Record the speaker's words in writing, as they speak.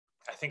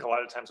think a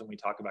lot of times when we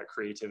talk about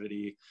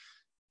creativity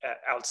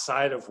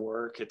outside of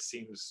work, it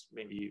seems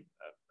maybe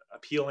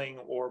appealing,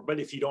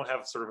 but if you don't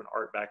have sort of an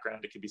art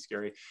background, it could be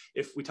scary.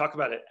 If we talk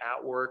about it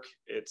at work,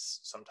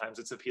 sometimes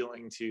it's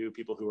appealing to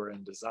people who are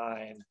in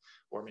design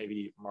or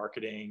maybe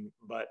marketing,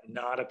 but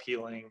not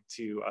appealing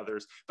to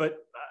others. But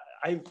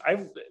I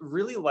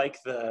really like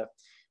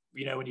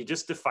when you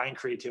just define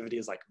creativity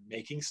as like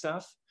making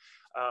stuff,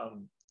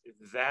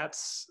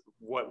 that's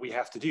what we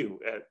have to do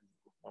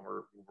when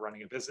we're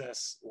running a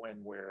business,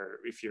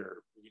 if you're,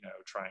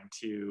 trying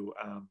to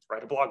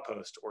write a blog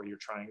post, or you're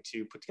trying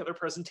to put together a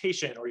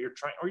presentation, or you're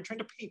trying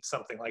to paint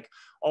something. Like,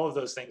 all of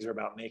those things are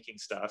about making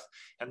stuff,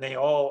 and they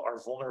all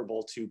are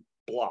vulnerable to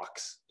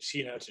blocks,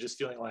 to just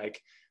feeling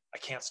like, I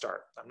can't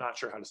start. I'm not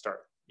sure how to start.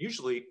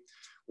 Usually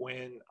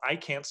when I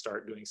can't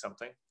start doing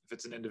something, if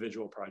it's an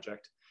individual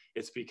project,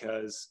 it's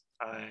because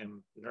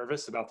I'm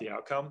nervous about the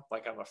outcome.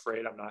 Like, I'm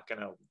afraid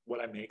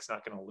what I make's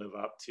not going to live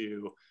up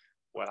to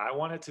what I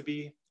want it to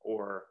be,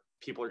 or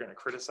people are going to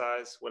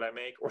criticize what I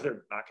make, or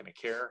they're not going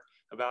to care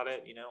about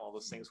it. All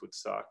those things would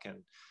suck.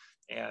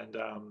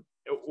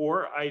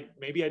 Or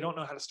maybe I don't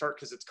know how to start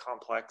because it's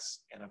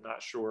complex and I'm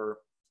not sure,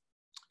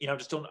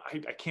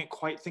 I can't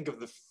quite think of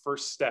the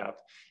first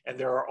step. And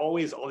there are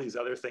always all these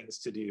other things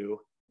to do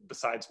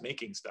besides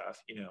making stuff,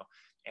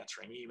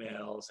 answering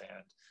emails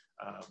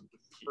and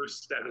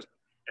first steps.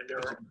 And there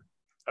are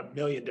a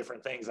million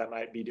different things I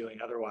might be doing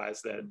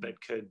otherwise that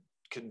could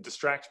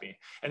distract me.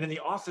 And in the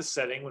office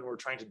setting, when we're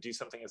trying to do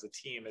something as a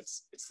team,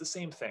 it's the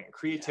same thing.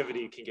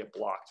 Creativity can get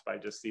blocked by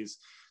just these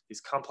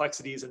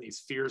complexities and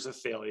these fears of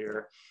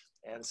failure.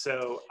 And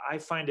so I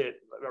find it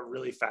a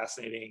really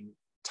fascinating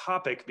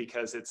topic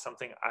because it's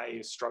something I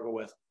struggle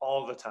with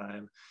all the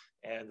time.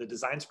 And the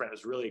design sprint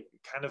is really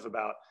kind of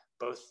about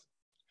both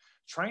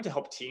trying to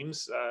help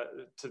teams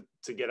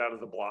to get out of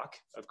the block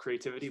of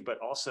creativity, but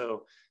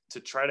also to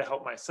try to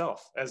help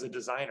myself as a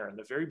designer. In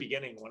the very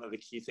beginning, one of the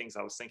key things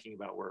I was thinking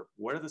about were,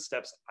 what are the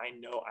steps I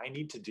know I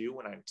need to do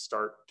when I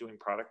start doing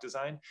product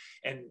design?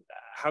 And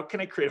how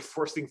can I create a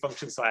forcing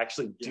function so I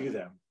actually do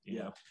them? You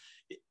know?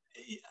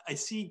 I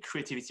see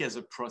creativity as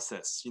a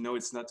process.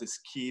 It's not a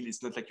skill.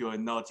 It's not like you're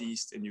an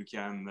artist and you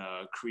can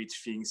create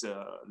things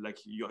like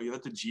you're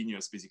not a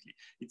genius, basically.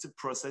 It's a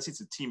process.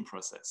 It's a team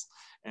process.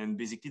 And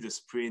basically the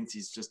sprint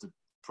is just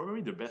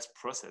probably the best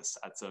process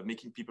at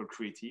making people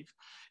creative.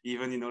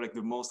 Even, like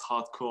the most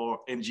hardcore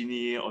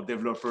engineer or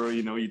developer,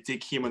 you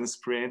take him on a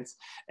sprint,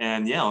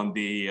 and on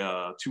day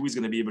 2 he's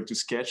going to be able to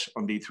sketch.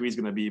 On day 3 he's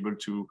going to be able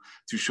to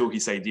show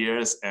his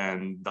ideas,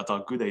 and that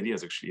are good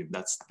ideas, actually. And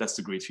that's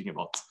the great thing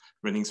about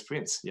running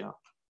sprints.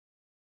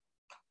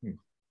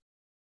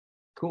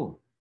 Cool.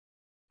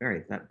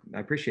 I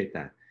appreciate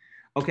that.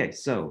 Okay,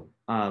 so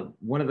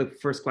one of the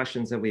first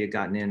questions that we had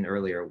gotten in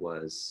earlier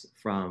was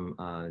from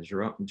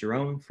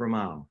Jerome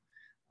Vermael.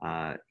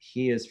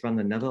 He is from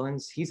the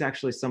Netherlands. He's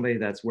actually somebody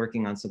that's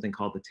working on something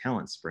called the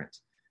talent sprint,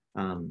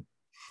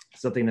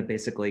 something that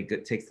basically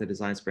takes the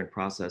design sprint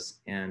process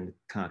and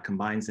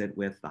combines it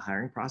with the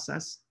hiring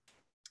process,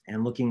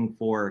 and looking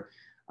for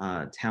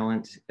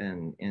talent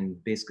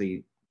and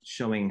basically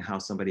showing how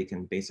somebody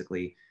can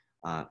basically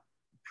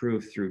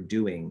prove through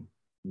doing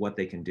what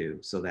they can do,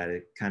 so that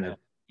it kind of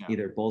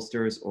either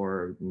bolsters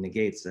or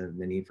negates the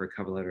need for a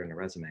cover letter and a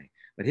resume.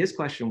 But his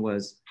question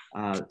was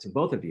to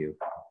both of you,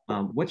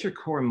 what's your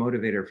core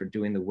motivator for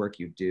doing the work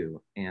you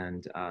do,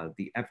 and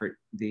the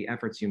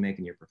efforts you make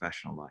in your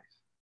professional life?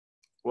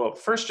 Well,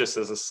 first, just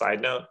as a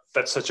side note,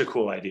 that's such a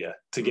cool idea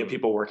to get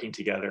people working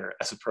together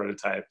as a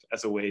prototype,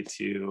 as a way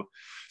to,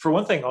 for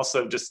one thing,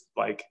 also just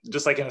like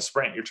in a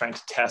sprint, you're trying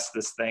to test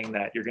this thing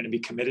that you're going to be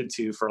committed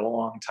to for a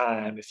long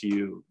time if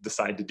you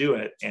decide to do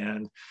it.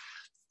 And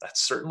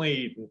that's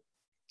certainly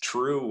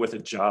true with a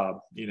job,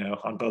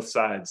 on both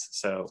sides.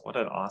 So what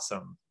an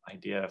awesome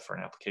idea for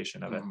an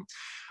application of it.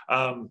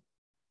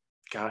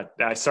 God,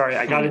 sorry,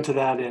 I got into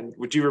that. And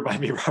would you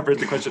remind me, Robert,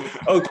 the question?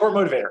 Oh, core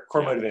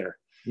motivator.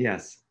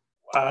 Yes.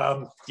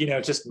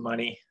 Just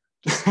money.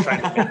 Just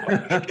trying to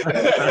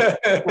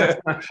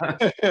make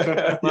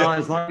money. Well,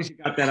 as long as you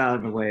got that out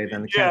of the way,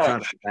 then the cat's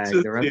out of the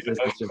bag. The rest of this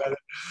is just...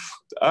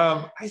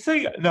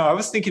 I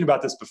was thinking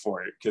about this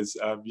before, because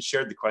you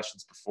shared the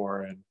questions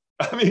before, and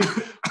I mean,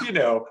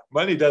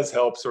 money does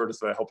help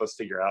help us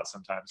figure out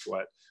sometimes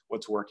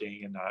what's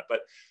working and not. But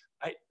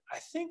I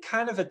think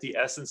kind of at the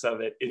essence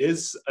of it, it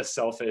is a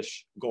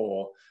selfish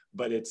goal,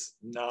 but it's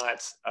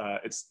not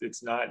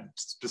it's not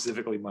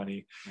specifically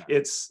money.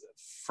 It's,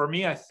 for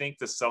me, I think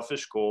the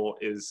selfish goal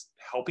is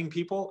helping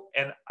people.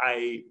 And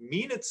I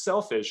mean it's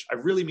selfish. I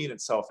really mean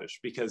it's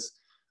selfish, because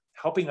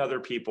helping other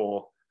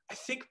people, I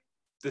think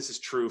this is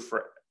true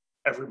for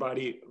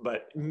everybody,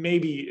 but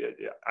maybe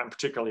I'm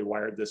particularly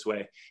wired this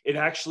way. It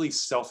actually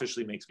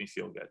selfishly makes me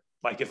feel good.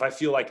 Like, if I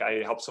feel like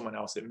I help someone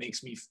else, it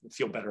makes me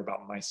feel better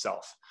about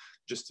myself,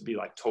 just to be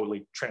like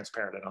totally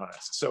transparent and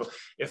honest. So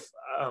if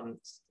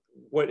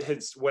what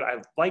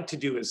I'd like to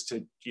do is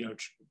to,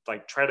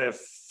 try to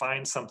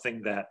find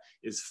something that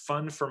is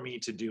fun for me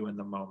to do in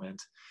the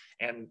moment,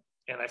 and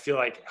and I feel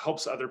like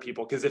helps other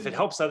people, because if it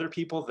helps other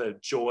people, the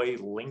joy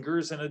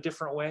lingers in a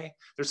different way.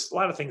 There's a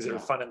lot of things that are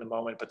fun in the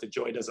moment, but the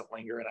joy doesn't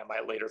linger, and I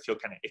might later feel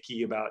kind of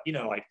icky about, you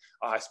know, like,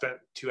 oh, I spent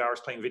 2 hours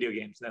playing video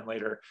games, and then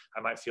later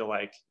I might feel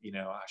like, you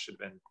know, I should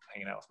have been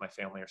hanging out with my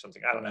family or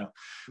something. I don't know.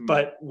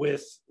 But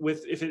with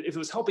if it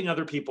was helping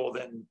other people,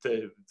 then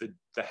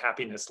the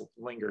happiness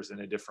lingers in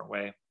a different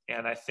way.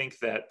 And I think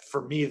that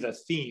for me, the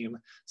theme,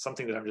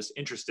 something that I'm just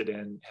interested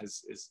in,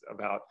 is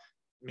about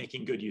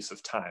making good use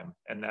of time.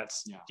 And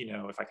that's, you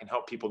know, if I can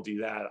help people do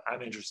that,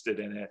 I'm interested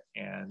in it.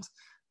 And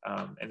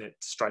it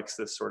strikes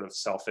this sort of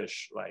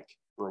selfish, like,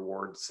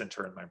 reward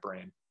center in my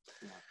brain.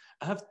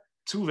 I have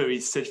two very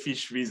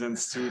selfish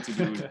reasons to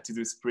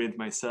do Sprint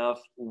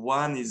myself.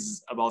 One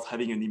is about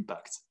having an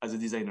impact as a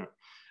designer.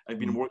 I've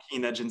been working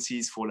in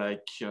agencies for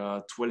like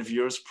 12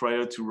 years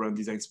prior to run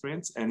Design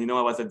Sprints. And, you know,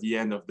 I was at the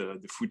end of the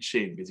food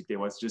chain, basically. I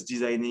was just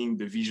designing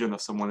the vision of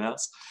someone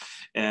else.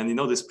 And, you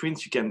know, the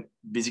sprint, you can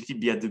basically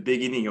be at the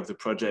beginning of the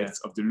project,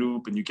 of the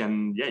loop, and you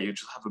can, you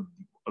just have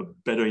a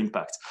better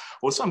impact.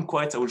 Also, I'm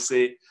quite, I would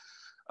say,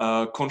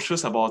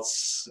 conscious about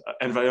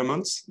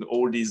environment,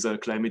 all these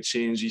climate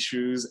change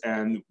issues,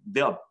 and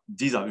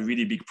these are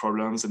really big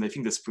problems. And I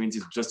think the sprint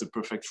is just a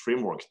perfect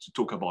framework to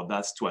talk about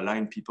that, to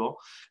align people,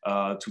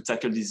 to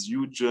tackle these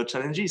huge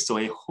challenges. So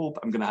I hope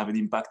I'm going to have an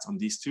impact on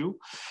these two.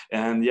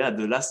 And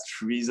the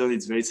last reason,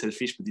 it's very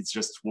selfish, but it's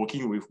just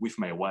working with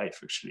my wife,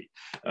 actually.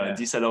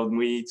 This allowed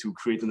me to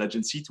create an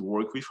agency, to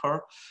work with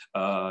her.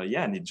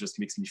 And it just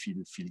makes me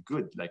feel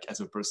good, like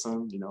as a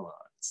person, you know,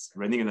 it's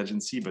running an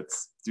agency, but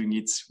doing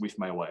it with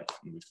my wife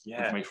and with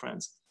my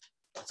friends.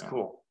 That's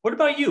cool. What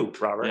about you,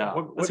 Robert? Yeah,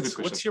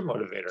 what's your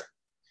motivator?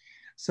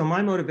 So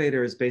my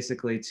motivator is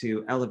basically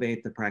to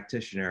elevate the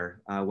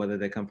practitioner, whether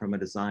they come from a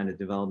design, a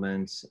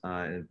development,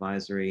 an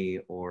advisory,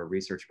 or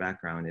research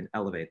background, and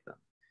elevate them.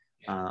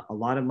 A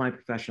lot of my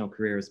professional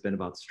career has been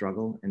about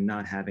struggle and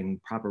not having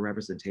proper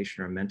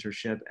representation or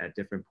mentorship at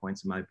different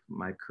points in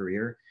my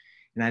career.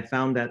 And I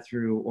found that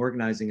through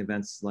organizing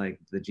events like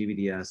the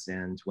GVDS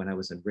and when I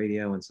was in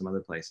radio and some other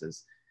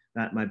places,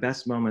 that my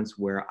best moments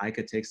where I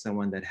could take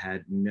someone that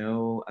had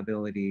no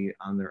ability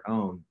on their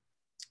own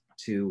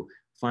to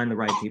find the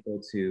right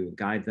people to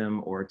guide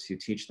them or to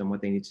teach them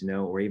what they need to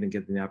know, or even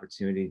give them the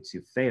opportunity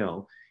to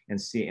fail and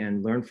see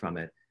and learn from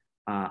it.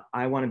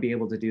 I want to be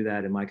able to do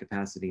that in my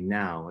capacity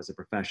now as a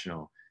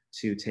professional,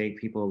 to take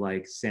people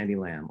like Sandy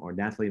Lamb or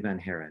Nathalie Van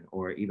Haren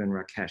or even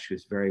Rakesh,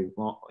 who's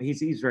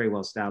he's very well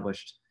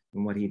established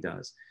in what he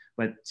does,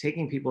 but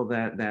taking people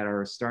that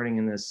are starting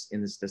in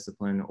this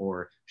discipline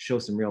or show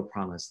some real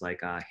promise, like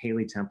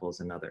Haley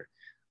Temple's another.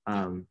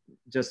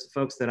 Just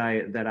folks that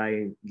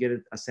I get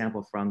a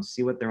sample from,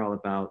 see what they're all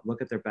about,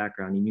 look at their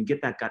background, and you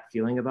get that gut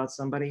feeling about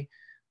somebody.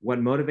 What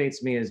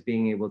motivates me is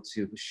being able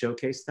to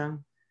showcase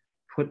them,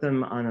 put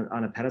them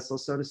on a pedestal,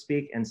 so to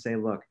speak, and say,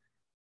 look,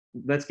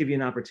 let's give you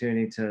an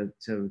opportunity to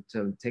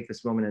take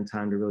this moment in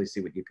time to really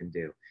see what you can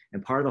do.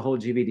 And part of the whole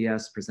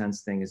GVDS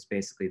Presents thing is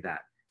basically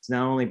that. It's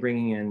not only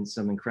bringing in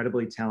some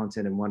incredibly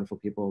talented and wonderful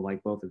people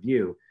like both of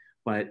you,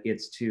 but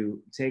it's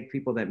to take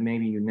people that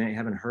maybe you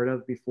haven't heard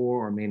of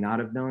before or may not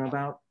have known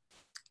about,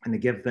 and to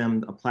give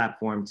them a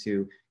platform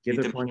to give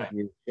their point of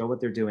view, show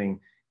what they're doing,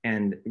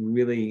 and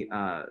really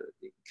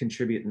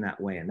contribute in that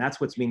way. And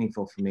that's what's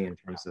meaningful for me in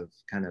terms of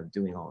kind of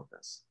doing all of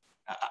this.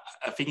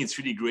 I think it's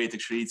really great,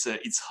 actually.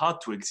 It's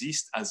hard to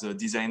exist as a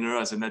designer,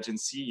 as an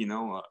agency, you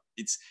know.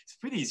 It's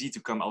pretty easy to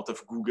come out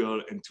of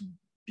Google and to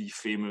be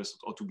famous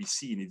or to be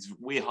seen. It's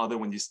way harder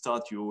when you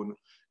start your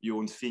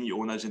own thing,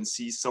 your own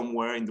agency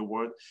somewhere in the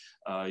world.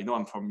 You know,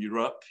 I'm from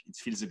Europe. It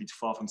feels a bit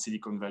far from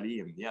Silicon Valley,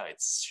 and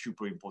it's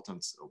super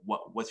important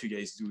what you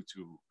guys do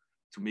to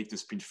make the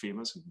sprint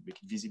famous and make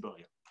it visible.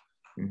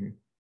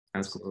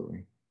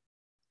 Absolutely.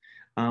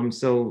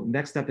 So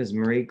next up is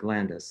Marie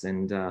Glandis,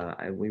 and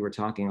we were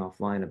talking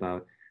offline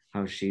about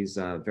how she's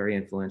very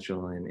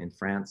influential in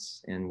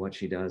France and what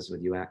she does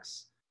with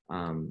UX.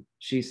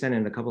 She sent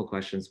in a couple of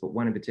questions, but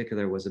one in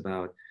particular was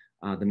about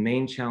the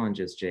main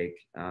challenges, Jake,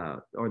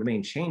 or the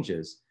main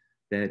changes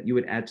that you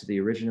would add to the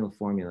original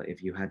formula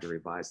if you had to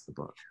revise the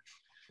book,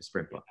 the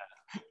sprint book.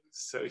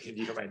 So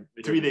you don't mind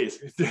 3 days?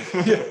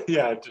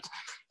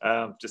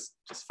 Just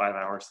 5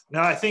 hours.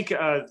 No, I think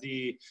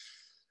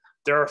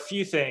there are a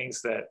few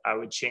things that I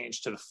would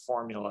change to the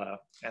formula,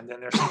 and then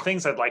there's some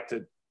things I'd like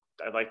to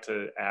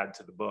add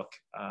to the book,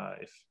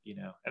 if you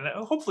know, and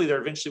hopefully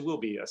there eventually will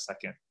be a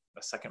second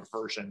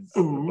version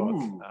of the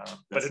book,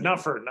 but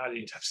not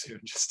anytime soon,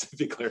 just to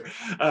be clear.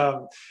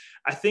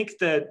 I think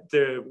that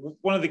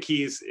one of the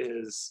keys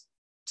is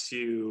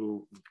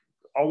to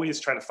always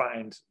try to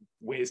find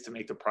ways to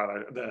make the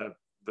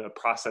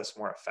process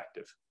more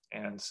effective.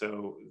 And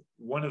so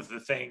one of the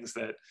things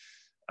that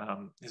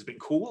has been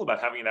cool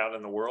about having it out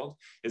in the world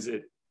is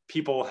that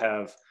people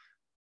have,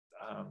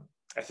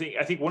 I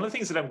think one of the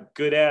things that I'm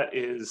good at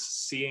is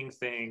seeing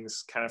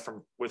things kind of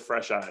with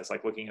fresh eyes,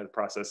 like looking at the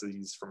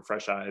processes from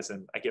fresh eyes.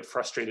 And I get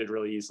frustrated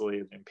really easily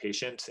and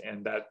impatient.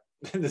 And that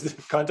in the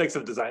context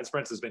of design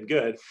sprints has been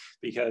good,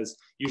 because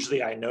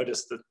usually I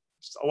notice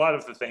just a lot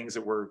of the things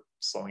that were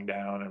slowing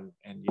down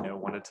and you know,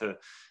 wanted to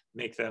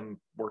make them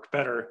work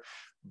better.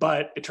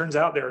 But it turns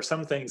out there are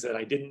some things that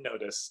I didn't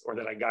notice or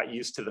that I got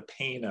used to the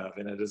pain of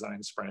in a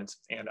design sprint,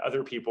 and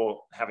other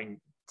people, having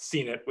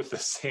seen it with the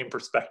same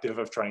perspective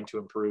of trying to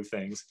improve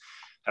things,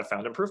 have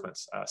found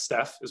improvements.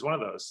 Steph is one of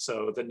those.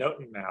 So the note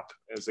and map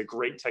is a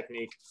great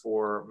technique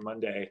for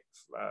Monday,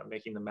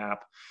 making the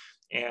map.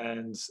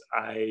 And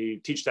I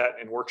teach that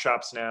in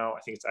workshops now. I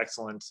think it's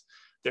excellent.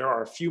 There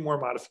are a few more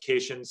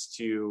modifications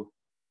to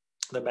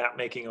the map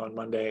making on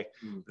Monday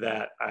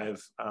that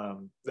I've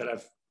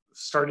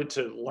started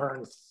to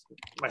learn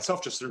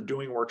myself just through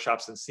doing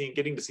workshops and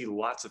getting to see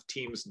lots of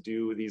teams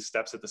do these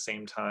steps at the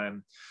same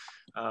time.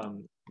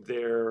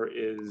 There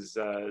is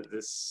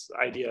this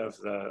idea of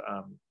the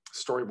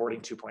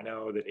storyboarding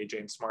 2.0 that AJ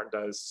and Smart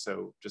does.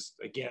 So just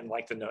again,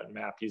 like the note and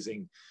map,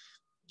 using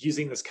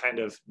this kind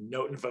of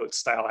note and vote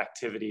style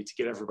activity to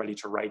get everybody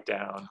to write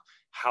down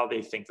how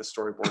they think the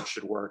storyboard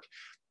should work.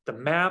 The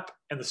map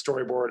and the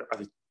storyboard are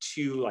the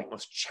two like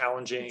most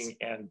challenging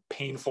and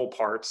painful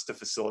parts to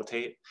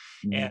facilitate.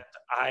 And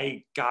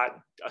I got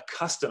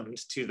accustomed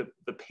to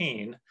the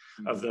pain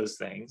of those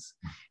things.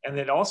 And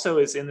it also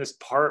is in this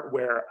part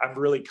where I'm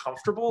really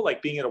comfortable,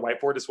 like being at a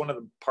whiteboard is one of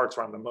the parts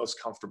where I'm the most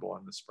comfortable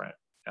in the sprint.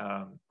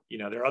 You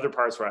know, there are other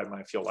parts where I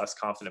might feel less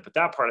confident, but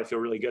that part I feel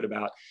really good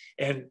about.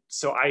 And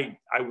so I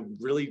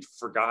really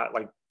forgot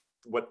like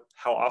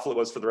how awful it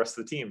was for the rest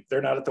of the team.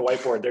 They're not at the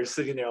whiteboard. They're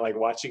sitting there like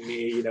watching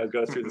me, you know,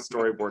 go through the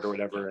storyboard or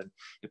whatever, and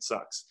it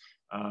sucks.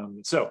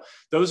 So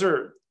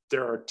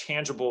there are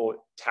tangible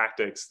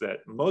tactics that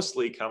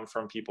mostly come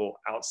from people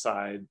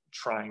outside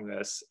trying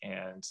this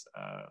and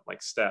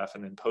like Steph,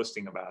 and then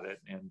posting about it.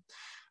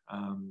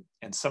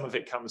 And some of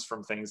it comes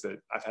from things that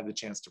I've had the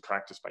chance to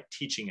practice by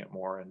teaching it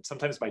more. And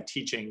sometimes by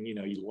teaching, you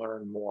know, you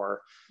learn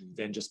more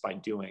than just by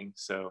doing.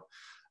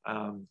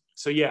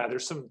 So yeah,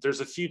 there's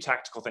a few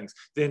tactical things.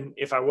 Then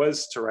if I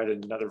was to write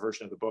another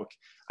version of the book,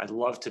 I'd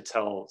love to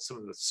tell some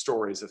of the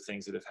stories of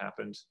things that have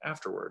happened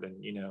afterward.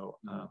 And, you know,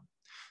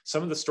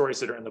 some of the stories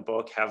that are in the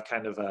book have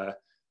kind of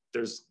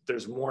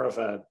there's more of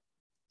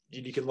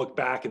you can look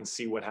back and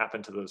see what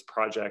happened to those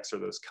projects or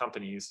those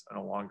companies on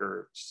a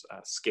longer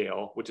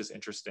scale, which is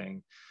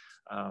interesting.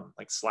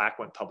 Like Slack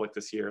went public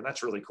this year, and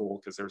that's really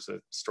cool because there's a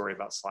story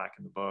about Slack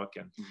in the book.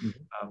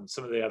 And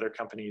some of the other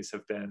companies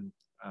have been,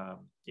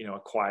 you know,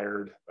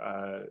 acquired.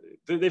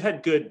 They've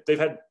had,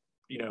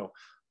 you know,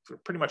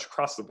 pretty much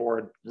across the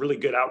board, really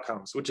good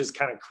outcomes, which is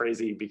kind of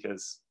crazy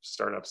because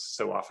startups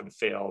so often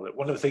fail. That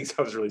one of the things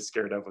I was really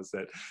scared of was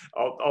that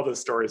all those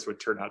stories would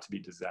turn out to be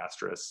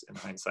disastrous in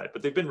hindsight,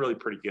 but they've been really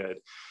pretty good.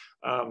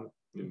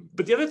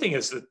 But the other thing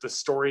is that the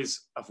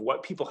stories of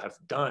what people have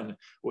done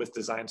with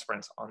design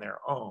sprints on their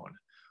own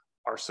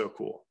are so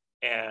cool.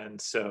 And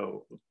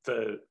so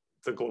the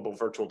Global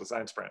Virtual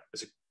Design Sprint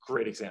is a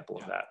great example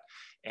of that.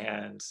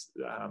 And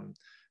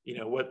you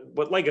know,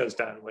 what Lego's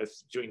done with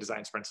doing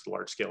design sprints at a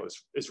large scale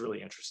is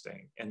really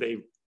interesting. And they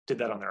did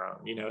that on their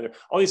own. You know,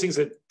 all these things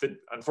that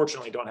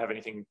unfortunately don't have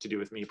anything to do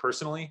with me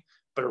personally,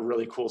 but are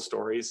really cool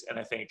stories. And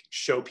I think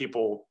show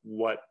people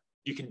what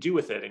you can do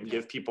with it and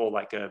give people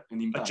like a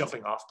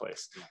jumping off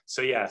place.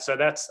 So yeah, so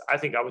I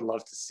think I would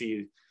love to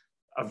see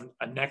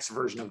a next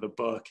version of the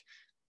book,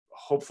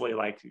 hopefully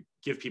like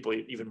give people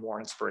even more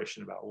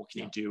inspiration about what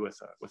can you do with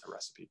a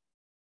recipe.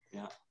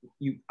 Yeah,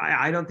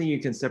 I don't think you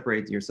can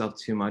separate yourself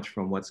too much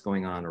from what's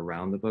going on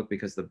around the book,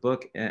 because the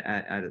book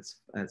at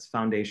its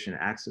foundation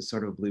acts as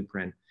sort of a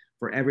blueprint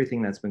for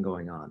everything that's been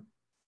going on.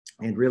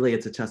 And really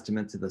it's a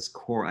testament to this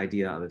core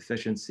idea of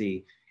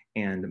efficiency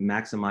and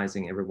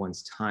maximizing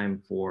everyone's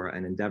time for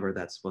an endeavor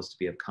that's supposed to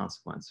be of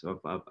consequence, of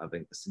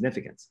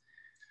significance.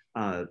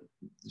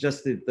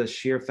 Just the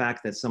sheer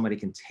fact that somebody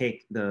can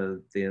take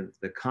the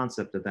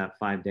concept of that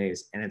 5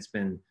 days, and it's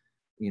been,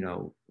 you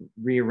know,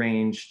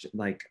 rearranged,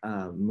 like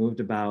moved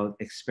about,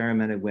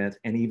 experimented with,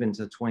 and even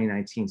to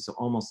 2019, so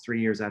almost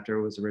 3 years after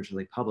it was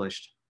originally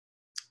published,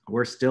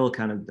 we're still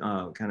kind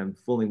of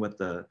fooling with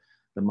the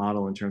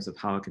model in terms of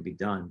how it could be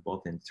done,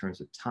 both in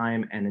terms of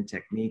time and in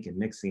technique and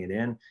mixing it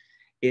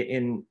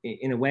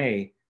in a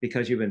way,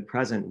 because you've been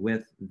present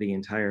with the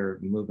entire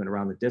movement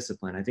around the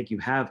discipline. I think you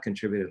have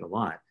contributed a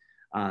lot.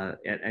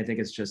 I think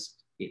it's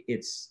just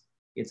it's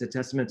a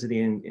testament to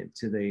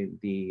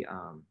the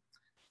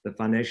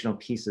foundational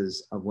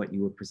pieces of what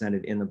you were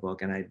presented in the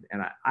book. And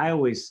I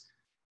always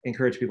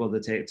encourage people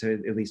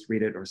to at least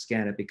read it or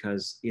scan it,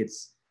 because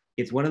it's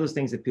one of those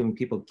things that when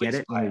people get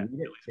it, when they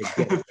read it,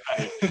 they get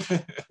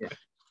it. Yeah.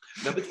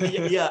 No, but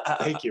yeah,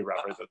 thank you,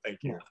 Robert. Thank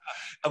you.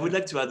 I would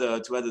like to add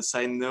a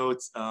side note.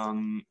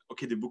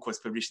 Okay, the book was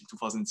published in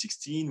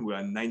 2016. We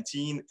are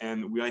 19,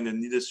 and we are in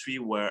an industry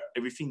where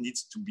everything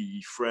needs to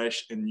be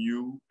fresh and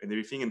new and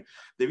everything. And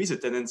there is a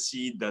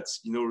tendency that,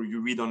 you know,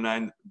 you read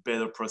online,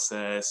 better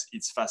process,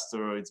 it's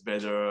faster, it's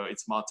better,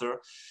 it's smarter.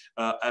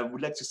 I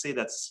would like to say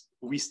that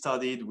we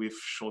started with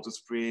shorter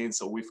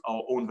sprints or with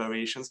our own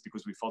variations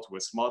because we thought we were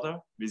smarter,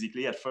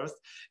 basically, at first.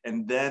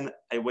 And then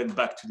I went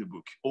back to the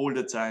book all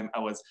the time. I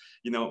was,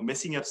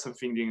 messing up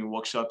something during a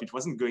workshop. It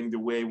wasn't going the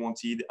way I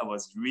wanted. I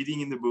was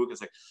reading in the book. I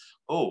was like,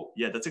 oh,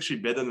 yeah, that's actually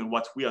better than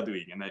what we are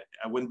doing. And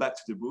I went back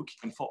to the book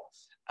and thought,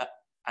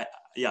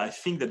 I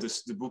think that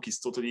the book is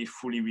totally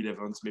fully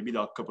relevant. Maybe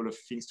there are a couple of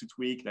things to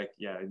tweak, like,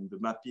 in the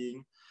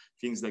mapping,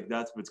 things like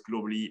that. But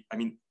globally, I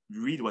mean,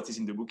 read what is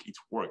in the book. It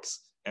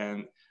works.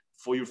 And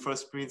for your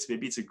first sprints,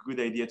 maybe it's a good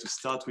idea to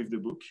start with the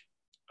book,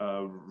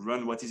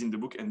 run what is in the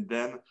book, and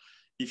then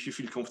if you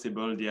feel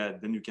comfortable,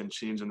 then you can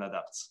change and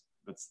adapt.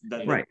 But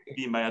that would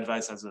be my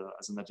advice as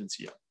an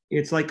agency.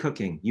 It's like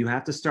cooking. You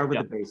have to start with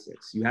the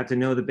basics. You have to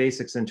know the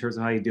basics in terms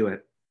of how you do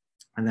it.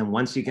 And then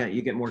once you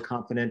get more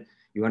confident,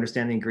 you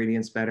understand the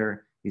ingredients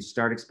better, you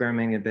start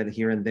experimenting a bit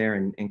here and there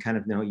and kind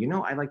of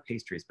know, I like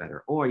pastries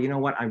better. Or you know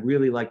what, I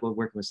really like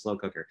working with slow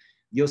cooker.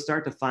 You'll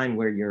start to find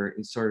where your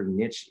sort of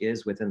niche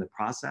is within the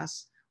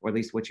process, or at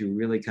least what you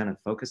really kind of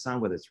focus on,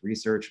 whether it's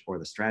research or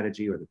the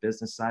strategy or the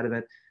business side of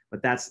it.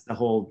 But that's the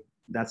whole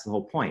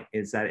point,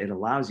 is that it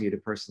allows you to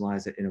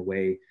personalize it in a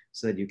way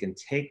so that you can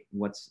take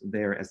what's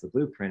there as the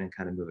blueprint and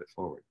kind of move it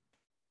forward.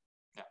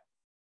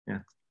 Yeah.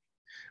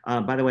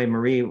 By the way,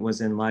 Marie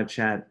was in live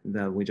chat.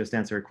 We just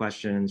answered a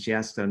question. She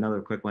asked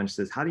another quick one. She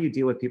says, how do you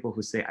deal with people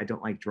who say, I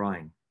don't like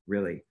drawing,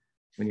 really,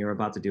 when you're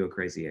about to do a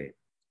crazy 8?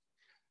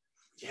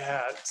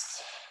 Yeah,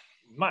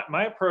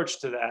 my approach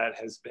to that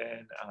has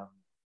been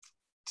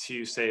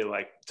to say,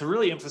 to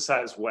really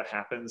emphasize what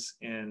happens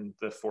in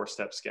the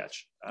 4-step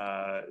sketch.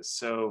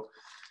 So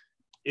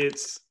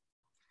it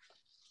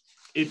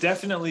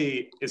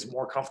definitely is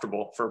more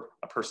comfortable for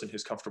a person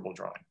who's comfortable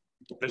drawing.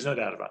 There's no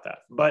doubt about that.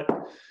 But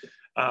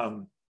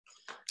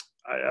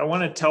I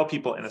want to tell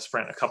people in a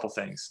sprint a couple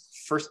things.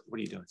 First, what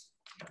are you doing?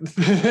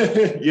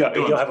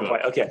 You'll have a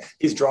point. Okay,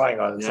 he's drawing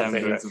on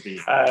something.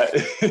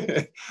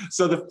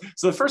 So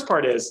the first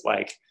part is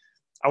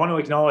I want to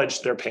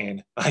acknowledge their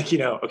pain.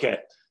 Okay,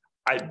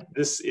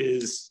 this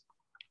is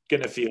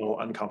gonna feel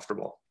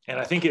uncomfortable, and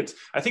I think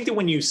that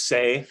when you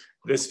say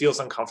this feels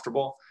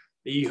uncomfortable,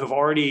 you have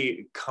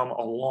already come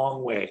a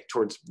long way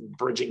towards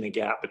bridging the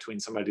gap between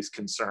somebody's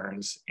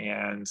concerns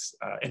and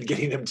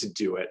getting them to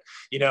do it.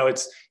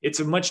 It's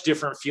a much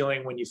different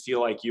feeling when you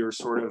feel like you're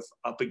sort of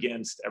up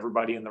against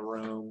everybody in the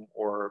room,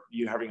 or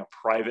you having a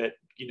private,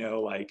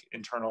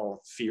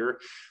 internal fear,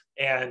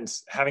 and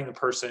having the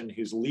person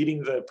who's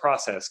leading the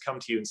process come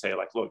to you and say,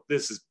 look,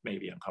 this is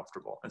maybe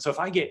uncomfortable. And so if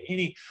I get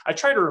I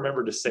try to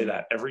remember to say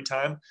that every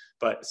time,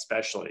 but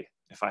especially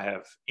if I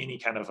have any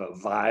kind of a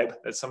vibe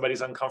that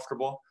somebody's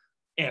uncomfortable,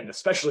 and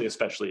especially if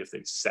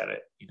they've said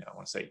it, I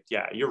want to say,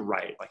 yeah, you're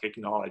right.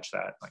 Acknowledge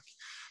that,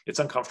 it's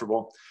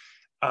uncomfortable.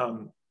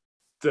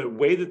 The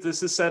way that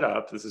this is set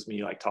up, this is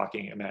me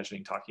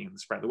imagining talking in the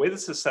sprint. The way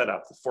this is set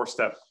up, the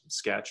 4-step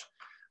sketch,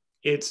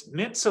 it's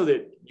meant so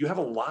that you have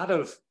a lot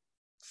of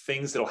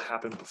things that'll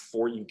happen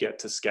before you get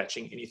to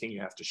sketching anything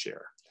you have to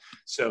share.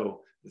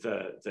 So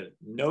the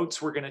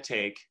notes we're going to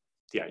take,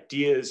 the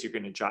ideas you're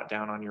going to jot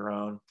down on your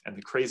own, and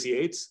the crazy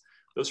 8s,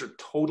 those are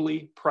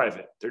totally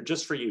private. They're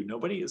just for you.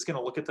 Nobody is going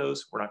to look at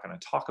those. We're not going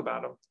to talk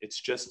about them. It's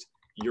just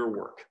your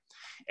work.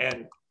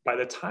 And by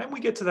the time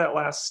we get to that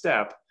last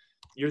step,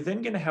 you're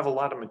then going to have a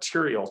lot of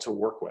material to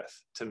work with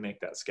to make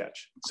that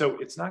sketch. So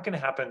it's not going to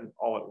happen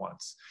all at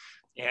once.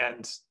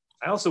 And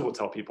I also will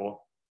tell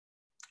people,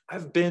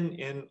 I've been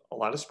in a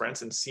lot of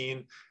sprints and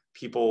seen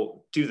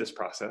people do this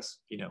process,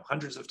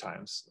 hundreds of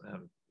times,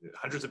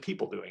 hundreds of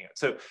people doing it.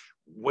 So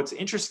what's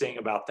interesting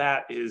about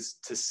that is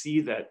to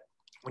see that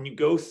when you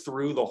go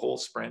through the whole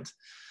sprint,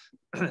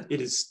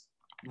 it is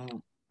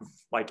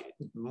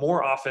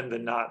more often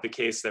than not the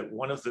case that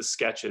one of the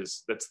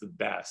sketches that's the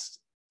best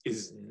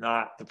is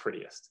not the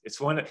prettiest.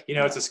 It's one,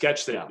 it's a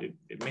sketch that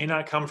it may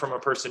not come from a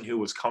person who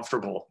was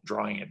comfortable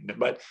drawing it,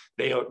 but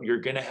you're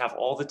going to have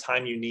all the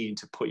time you need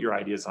to put your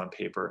ideas on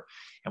paper.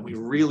 And we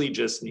really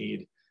just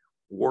need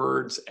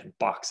words and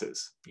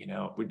boxes.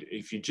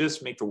 If you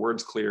just make the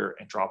words clear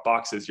and draw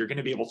boxes, you're going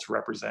to be able to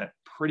represent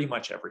pretty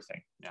much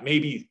everything.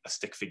 Maybe a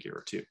stick figure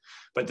or two,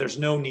 but there's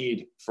no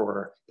need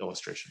for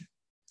illustration.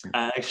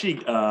 I actually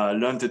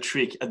learned the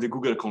trick at the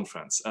Google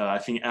conference. I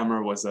think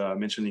Amber was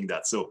mentioning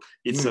that. So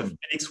it's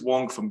Felix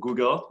Wong from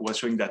Google who was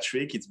showing that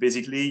trick. It's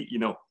basically,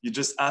 you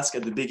just ask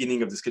at the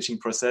beginning of the sketching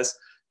process,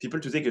 people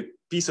to take a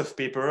piece of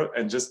paper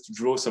and just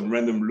draw some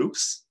random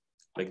loops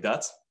like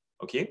that.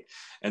 Okay.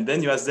 And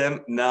then you ask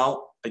them,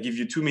 now I give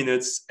you 2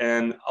 minutes,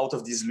 and out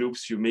of these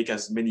loops, you make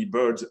as many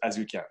birds as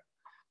you can.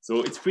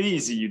 So it's pretty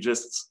easy. You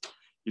just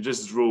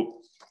draw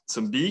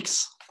some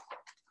beaks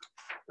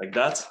like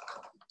that.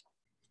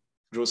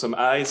 Draw some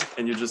eyes,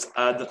 and you just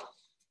add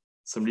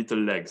some little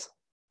legs.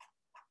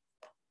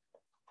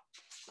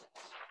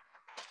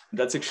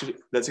 That's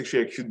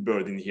actually a cute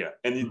bird in here,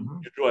 and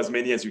you draw as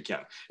many as you can.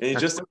 And it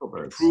just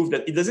proves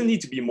that it doesn't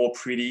need to be more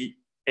pretty.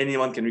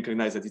 Anyone can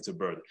recognize that it's a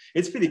bird.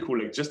 It's pretty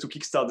cool. Just to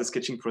kickstart the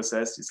sketching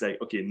process, it's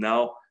okay,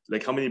 now,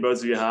 how many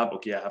birds do you have?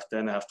 Okay, I have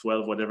 10, I have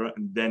 12, whatever,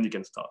 and then you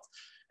can start.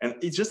 And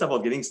it's just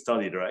about getting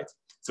started, right?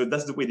 So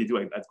that's the way they do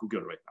it at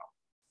Google right now.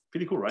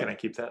 Pretty cool, right? Can I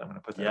keep that? I'm going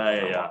to put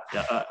that.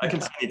 Yeah. I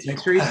can sign it.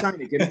 Make sure you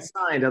sign it. Get it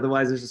signed.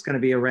 Otherwise, it's just going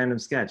to be a random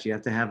sketch. You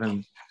have to have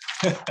him.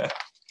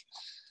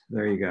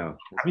 There you go.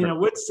 I mean, I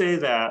would say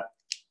that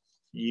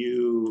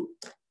you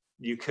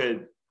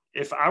could,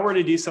 if I were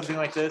to do something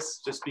like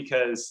this, just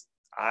because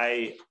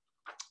I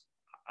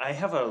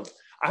have a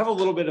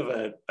little bit of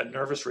a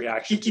nervous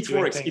reaction. It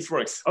works. Things. It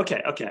works.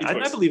 Okay.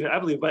 I believe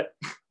it.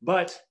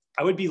 But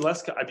I would be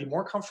I'd be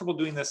more comfortable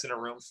doing this in a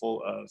room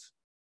full of,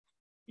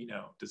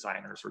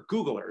 designers or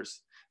Googlers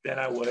than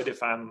I would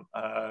if I'm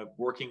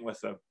working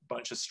with a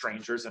bunch of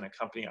strangers in a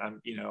company.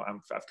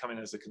 I've come in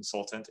as a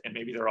consultant, and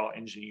maybe they're all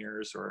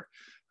engineers or,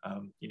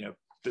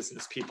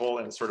 business people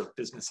in sort of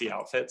businessy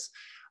outfits.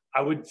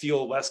 I would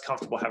feel less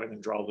comfortable having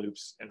them draw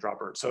loops and draw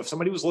birds. So if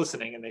somebody was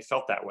listening and they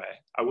felt that way,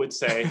 I would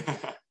say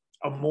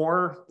a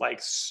more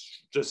like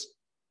just,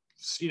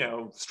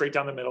 straight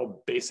down the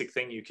middle basic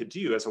thing you could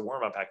do as a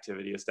warm-up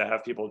activity is to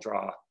have people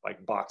draw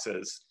like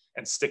boxes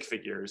and stick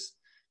figures.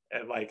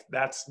 And like,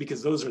 that's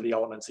because those are the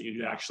elements that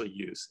you actually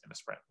use in a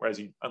sprint, whereas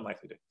you're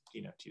unlikely to,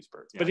 to use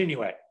birds. Yeah. But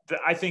anyway,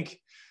 I think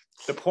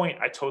the point,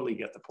 I totally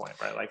get the point,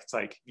 right? Like, it's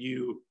like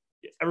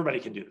everybody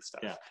can do this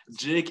stuff. Yeah.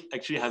 Jake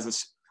actually has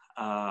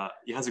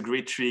he has a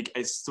great trick.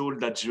 I stole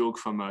that joke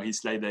from his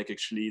slide deck.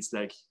 Actually, it's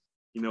like,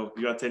 you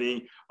are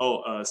telling,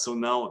 so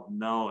now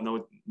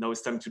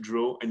it's time to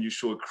draw, and you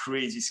show a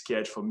crazy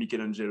sketch from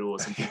Michelangelo or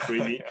something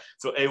crazy.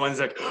 So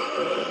everyone's like,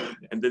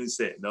 and then you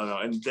say, no,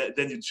 and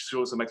then you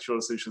show some actual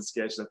solution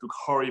sketch that look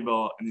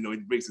horrible, and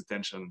it breaks the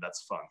tension.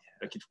 That's fun.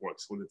 Like, it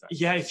works all the time.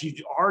 Yeah, if you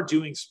are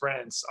doing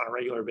sprints on a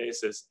regular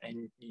basis,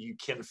 and you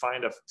can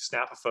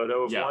snap a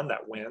photo of one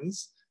that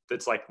wins,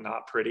 that's like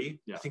not pretty.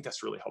 I think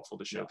that's really helpful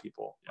to show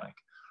people. Like,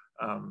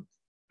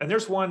 and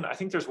I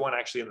think there's one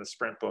actually in the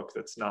sprint book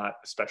that's not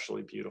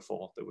especially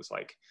beautiful. That was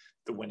like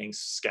the winning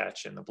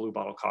sketch in the Blue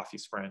Bottle Coffee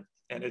sprint.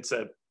 And it's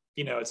I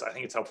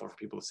think it's helpful for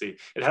people to see.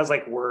 It has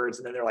like words,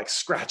 and then they're like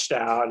scratched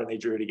out and they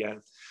drew it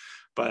again.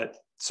 But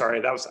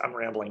sorry, I'm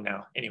rambling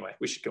now. Anyway,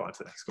 we should go on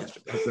to the next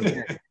question.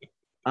 Okay.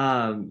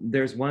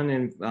 There's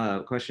one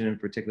question in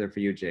particular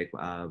for you, Jake.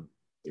 And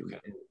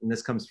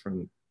this comes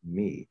from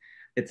me.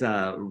 It's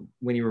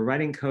when you were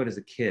writing code as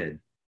a kid,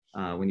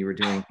 when you were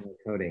doing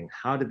coding,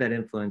 how did that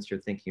influence your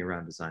thinking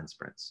around design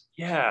sprints?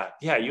 Yeah.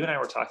 You and I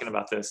were talking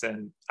about this,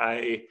 and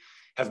I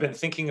have been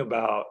thinking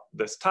about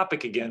this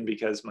topic again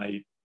because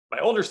my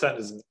older son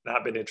has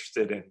not been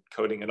interested in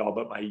coding at all,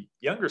 but my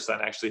younger son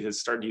actually has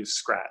started to use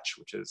Scratch,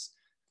 which is,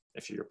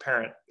 if you're a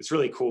parent, it's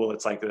really cool.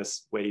 It's like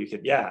this way you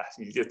can,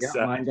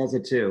 mine does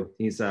it too.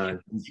 He's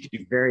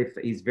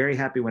very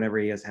happy whenever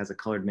he has a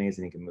colored maze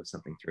and he can move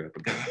something through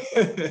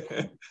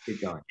it.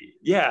 Keep going.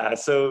 Yeah.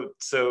 So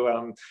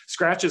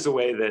Scratch is a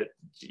way that,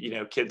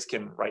 kids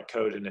can write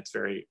code, and it's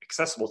very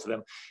accessible to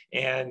them.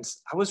 And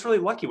I was really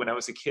lucky when I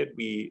was a kid.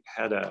 We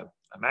had a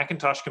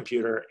Macintosh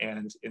computer,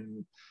 and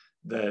in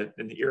the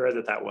era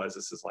that was,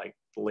 this is like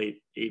the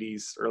late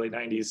 80s, early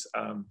 90s,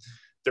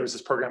 there was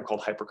this program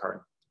called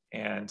HyperCard.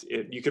 And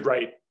you could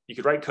write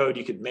code,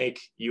 you could make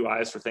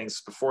UIs for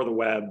things before the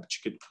web, but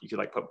you could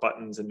like put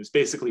buttons, and it was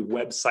basically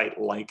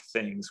website-like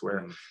things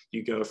where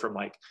you go from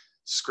like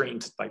screen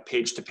to like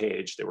page to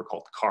page. They were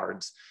called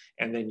cards,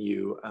 and then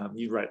you'd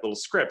write little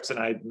scripts. And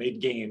I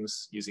made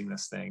games using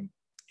this thing,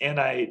 and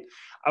I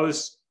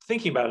was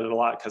thinking about it a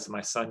lot because of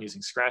my son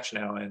using Scratch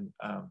now. And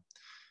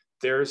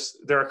there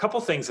are a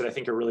couple things that I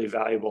think are really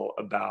valuable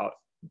about,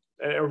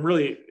 and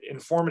really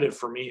informative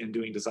for me in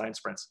doing design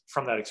sprints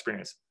from that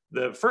experience.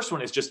 The first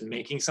one is just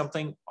making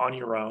something on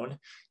your own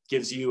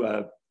gives you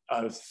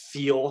a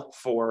feel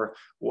for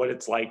what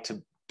it's like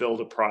to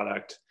build a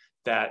product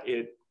that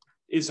it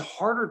is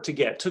harder to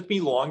get. It took me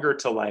longer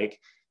to like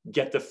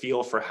get the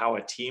feel for how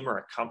a team or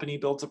a company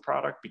builds a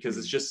product, because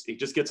it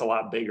just gets a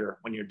lot bigger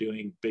when you're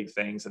doing big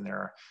things, and there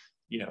are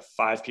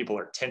 5 people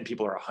or 10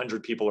 people or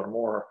 100 people or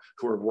more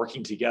who are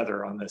working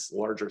together on this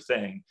larger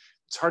thing.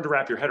 It's hard to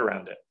wrap your head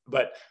around it.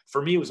 But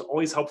for me, it was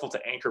always helpful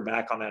to anchor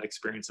back on that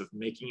experience of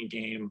making a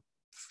game,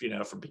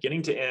 from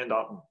beginning to end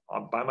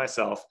by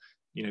myself,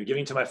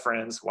 giving to my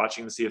friends,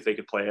 watching to see if they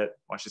could play it,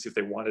 watching to see if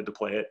they wanted to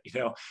play it.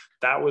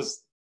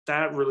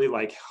 That really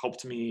like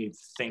helped me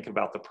think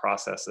about the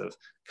process of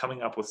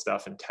coming up with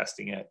stuff and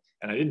testing it.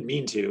 And I didn't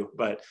mean to,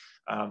 but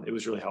it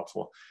was really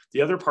helpful.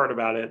 The other part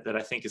about it that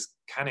I think is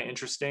kind of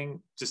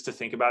interesting just to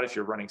think about if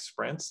you're running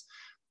sprints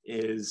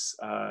is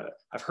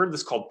I've heard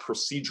this called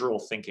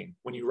procedural thinking.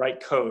 When you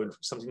write code,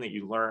 something that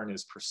you learn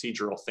is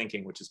procedural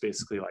thinking, which is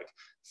basically like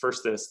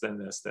first this, then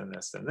this, then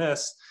this, then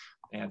this,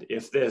 and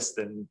if this,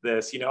 then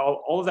this.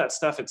 All of that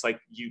stuff. It's like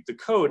the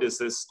code is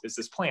this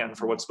plan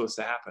for what's supposed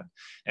to happen,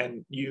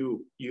 and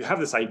you have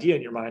this idea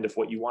in your mind of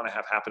what you want to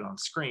have happen on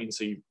screen.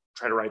 So you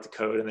try to write the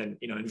code, and then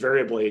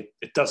invariably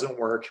it doesn't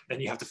work.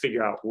 Then you have to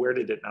figure out where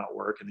did it not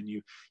work, and then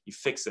you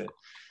fix it.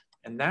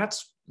 And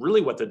that's really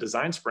what the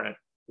design sprint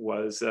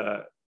was.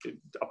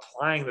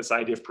 Applying this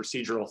idea of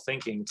procedural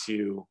thinking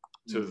to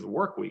to the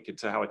work week and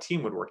to how a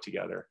team would work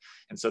together.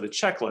 And so the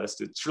checklist,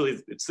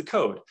 it's the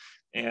code.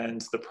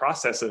 And the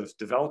process of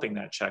developing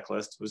that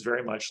checklist was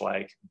very much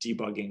like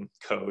debugging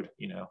code.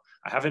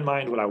 I have in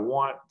mind what I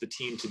want the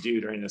team to do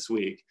during this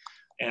week.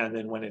 And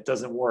then when it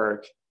doesn't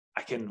work,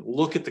 I can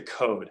look at the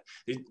code.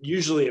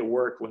 Usually at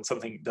work, when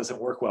something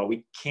doesn't work well,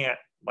 we can't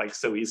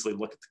so easily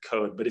look at the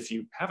code. But if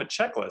you have a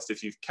checklist,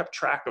 if you've kept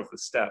track of the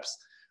steps,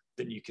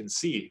 then you can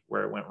see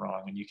where it went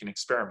wrong and you can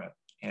experiment.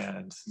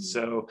 And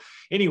so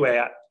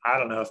anyway, I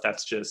don't know if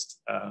that's just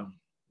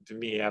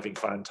me having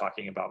fun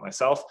talking about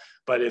myself,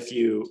 but if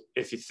you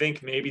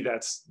think maybe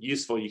that's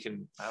useful, you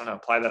can, I don't know,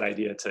 apply that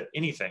idea to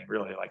anything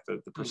really, like the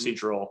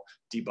procedural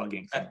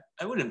debugging thing.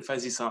 I would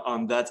emphasize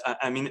on that.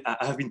 I mean,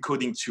 I have been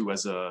coding too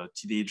as a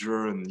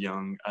teenager and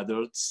young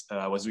adults.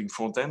 I was doing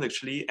front end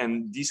actually,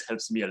 and this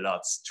helps me a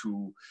lot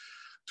to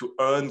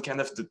earn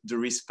kind of the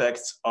respect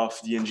of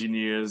the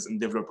engineers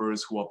and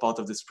developers who are part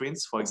of the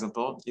sprints, for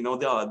example. They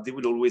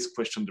will always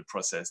question the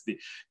process.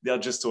 They are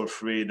just so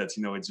afraid that,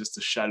 it's just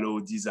a shallow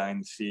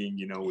design thing,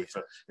 with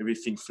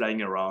everything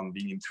flying around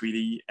being in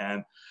 3D,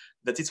 and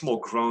that it's more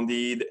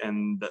grounded.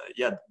 And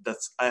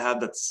I have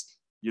that,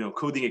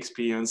 coding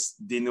experience.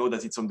 They know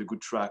that it's on the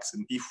good tracks.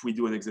 And if we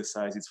do an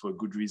exercise, it's for a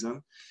good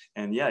reason.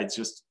 And it's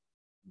just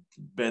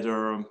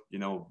better,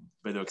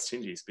 better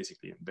exchanges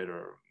basically, and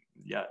better,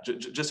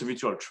 just a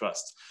mutual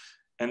trust.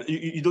 And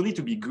you don't need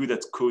to be good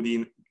at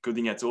coding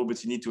at all,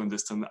 but you need to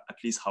understand at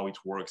least how it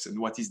works and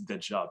what is the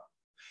job.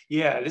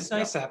 Yeah, it is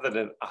nice to have that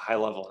at a high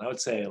level. And I would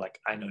say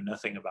I know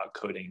nothing about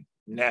coding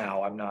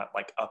now. I'm not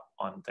up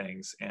on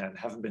things and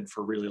haven't been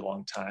for a really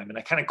long time. And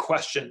I kind of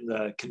question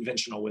the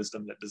conventional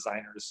wisdom that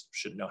designers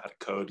should know how to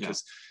code,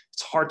 because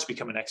it's hard to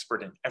become an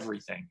expert in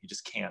everything. You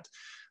just can't.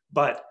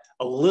 But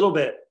a little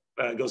bit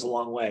goes a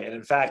long way. And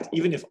in fact,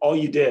 even if all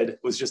you did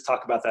was just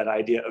talk about that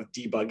idea of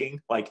debugging,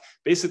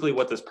 basically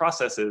what this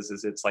process is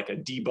it's like a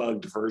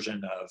debugged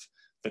version of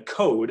the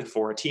code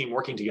for a team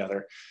working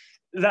together.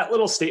 That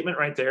little statement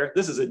right there,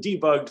 this is a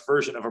debugged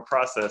version of a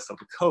process of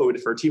a code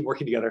for a team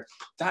working together,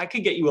 that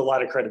could get you a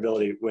lot of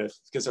credibility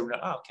because okay,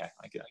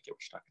 I get what you're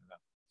talking about.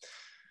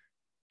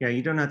 Yeah,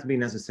 you don't have to be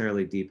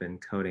necessarily deep in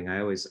coding.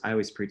 I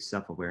always preach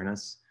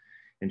self-awareness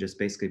and just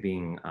basically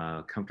being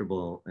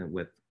comfortable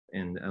with,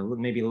 and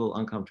maybe a little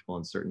uncomfortable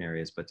in certain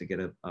areas, but to get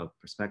a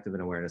perspective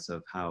and awareness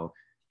of how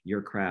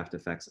your craft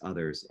affects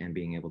others, and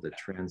being able to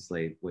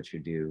translate what you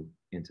do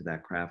into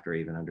that craft, or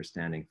even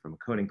understanding from a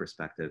coding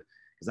perspective.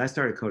 Because I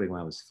started coding when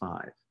I was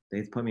 5.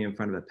 They put me in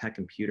front of a PET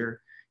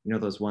computer,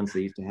 those ones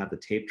that used to have the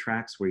tape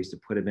tracks where you used to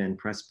put them in,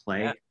 press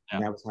play,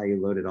 and that was how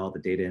you loaded all the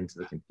data into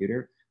the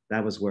computer.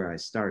 That was where I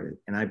started.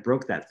 And I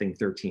broke that thing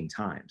 13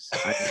 times.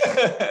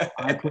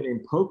 I put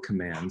in poke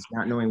commands,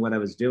 not knowing what I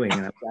was doing.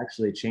 And I was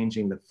actually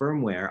changing the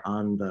firmware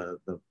on the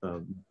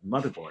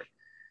motherboard.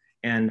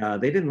 And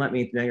they didn't let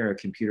me near a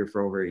computer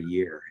for over a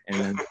year. And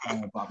then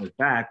they brought me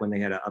back when they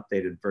had an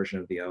updated version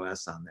of the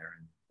OS on there,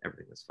 and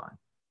everything was fine.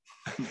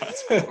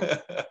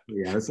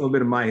 Yeah, that's a little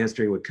bit of my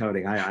history with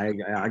coding.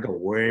 I go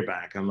way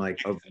back. I'm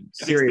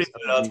serious.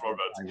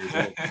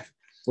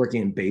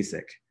 Working in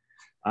BASIC.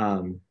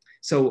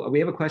 So we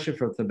have a question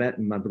from Thabet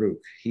Mabruk.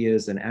 He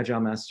is an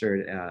Agile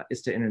Master at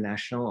ISTA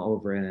International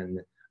over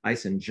in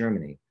Essen,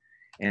 Germany.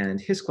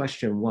 And his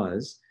question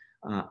was,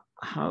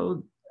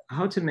 how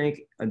to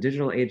make a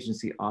digital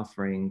agency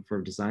offering for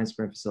design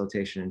sprint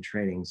facilitation and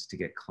trainings to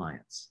get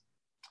clients?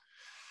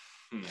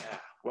 Yeah,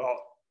 well,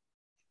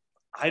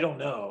 I don't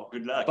know.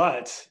 Good luck.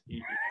 But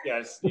you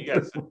guys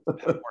have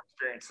more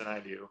experience than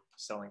I do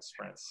selling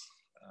sprints.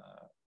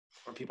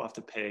 Where people have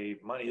to pay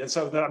money. And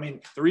so, the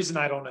reason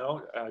I don't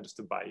know, just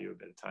to buy you a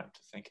bit of time to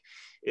think,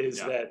 is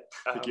that,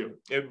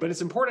 but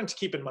it's important to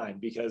keep in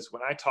mind, because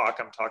when I talk,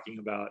 I'm talking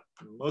about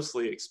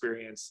mostly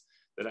experience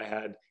that I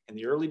had in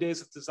the early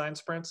days of design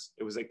sprints.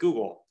 It was at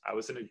Google. I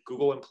was a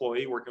Google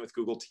employee working with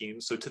Google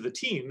teams. So to the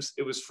teams,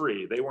 it was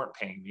free. They weren't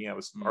paying me. I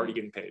was already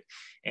getting paid.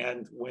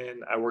 And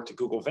when I worked at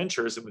Google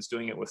Ventures and was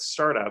doing it with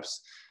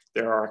startups,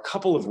 there are a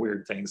couple of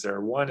weird things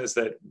there. One is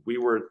that we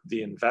were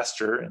the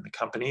investor in the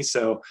company.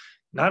 So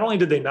not only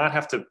did they not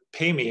have to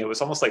pay me, it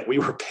was almost like we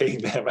were paying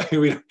them.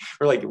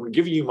 We're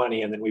giving you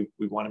money, and then we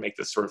want to make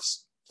this sort of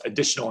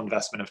additional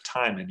investment of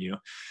time in you.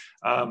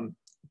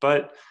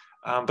 But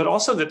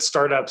also that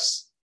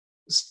startups,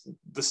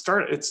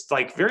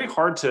 it's very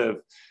hard to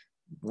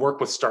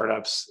work with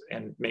startups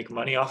and make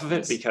money off of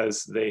it,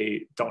 because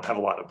they don't have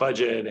a lot of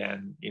budget,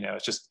 and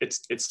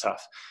it's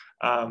tough.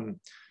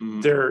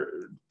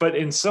 But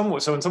in some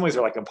ways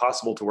they're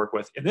impossible to work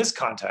with. In this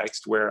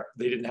context, where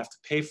they didn't have to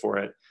pay for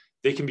it,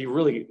 they can be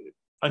really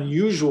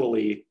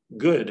unusually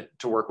good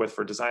to work with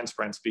for design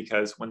sprints,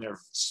 because when they're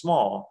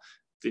small,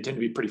 they tend to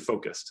be pretty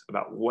focused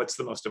about what's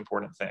the most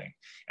important thing.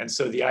 And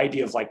so the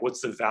idea of what's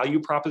the value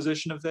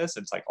proposition of this?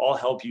 It's I'll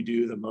help you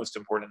do the most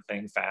important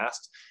thing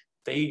fast.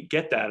 They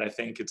get that. I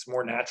think it's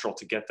more natural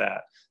to get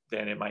that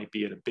than it might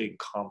be at a big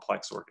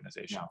complex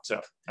organization. So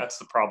that's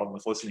the problem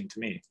with listening to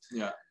me.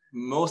 Yeah.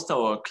 Most of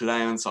our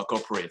clients are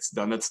corporates.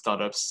 They're not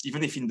startups.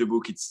 Even if in the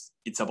book it's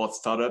about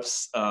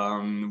startups,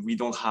 we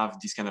don't have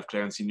this kind of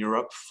clients in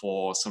Europe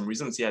for some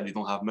reasons. Yeah, they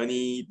don't have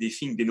money. They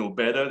think they know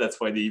better.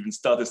 That's why they even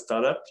start a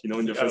startup, you know,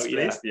 in the first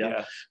place.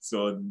 Yeah.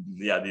 So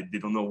yeah, they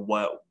don't know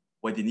why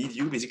they need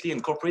you basically.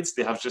 And corporates,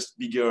 they have just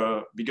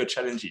bigger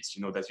challenges,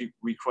 you know, that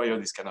require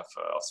this kind of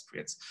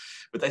experience.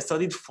 But I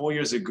started 4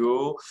 years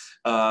ago.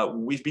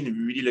 We've been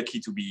really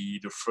lucky to be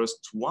the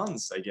first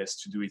ones, I guess,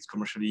 to do it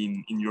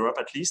commercially in Europe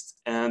at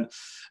least. And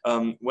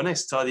when I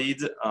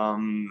started,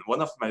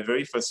 one of my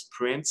very first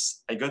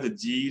sprints, I got a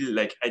deal.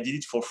 Like I did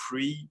it for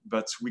free,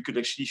 but we could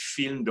actually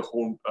film the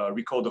whole,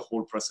 record the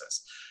whole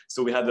process.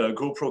 So we had a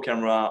GoPro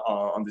camera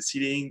on the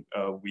ceiling.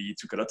 We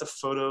took a lot of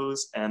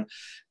photos, and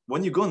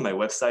when you go on my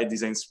website,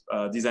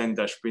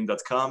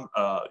 design-sprint.com,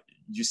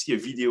 you see a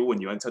video when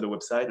you enter the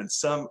website, and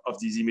some of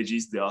these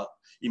images, they are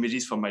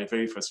images from my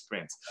very first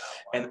sprint.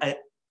 And I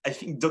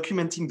think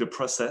documenting the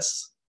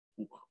process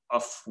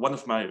of one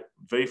of my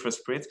very first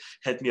sprints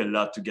helped me a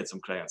lot to get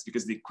some clients,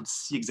 because they could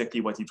see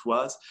exactly what it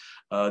was.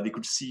 They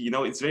could see, you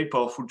know, it's very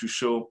powerful to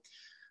show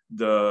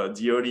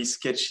the early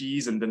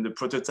sketches and then the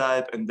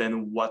prototype and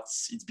then what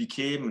it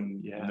became,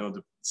 and you know,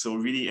 so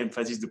really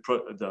emphasize the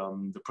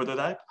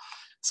prototype.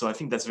 So I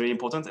think that's very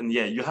important. And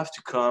yeah, you have to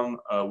come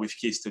with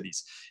case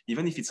studies.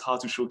 Even if it's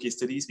hard to show case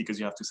studies because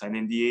you have to sign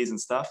NDAs and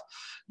stuff,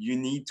 you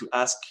need to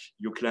ask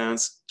your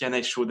clients, can I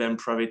show them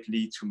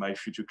privately to my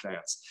future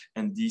clients?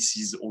 And this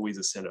is always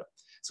a seller.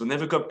 So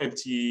never come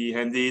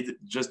empty-handed.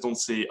 Just don't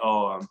say,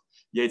 oh,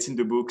 yeah, it's in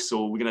the book,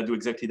 so we're gonna do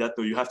exactly that.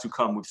 No, you have to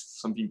come with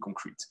something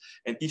concrete.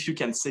 And if you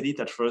can sell it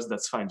at first,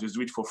 that's fine. Just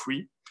do it for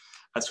free.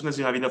 As soon as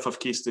you have enough of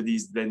case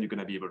studies, then you're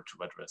gonna be able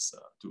to address,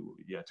 to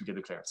get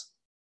the clients.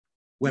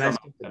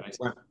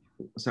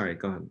 Sorry,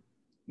 go ahead.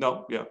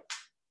 No, yeah.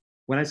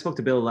 When I spoke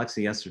to Bill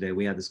Alexi yesterday,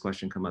 we had this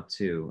question come up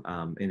too,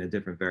 in a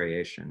different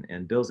variation.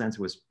 And Bill's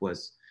answer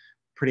was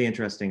pretty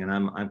interesting, and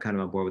I'm kind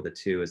of on board with it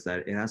too. Is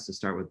that it has to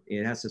start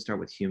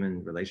with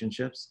human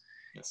relationships.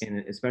 Yes.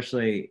 And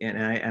especially, and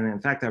in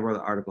fact, I wrote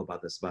an article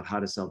about this, about how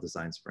to sell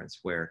design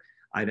sprints, where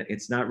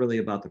it's not really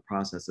about the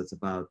process. It's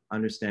about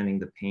understanding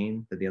the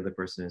pain that the other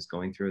person is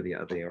going through, the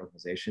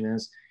organization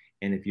is,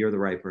 and if you're the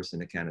right person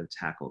to kind of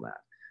tackle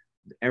that.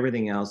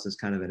 Everything else is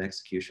kind of an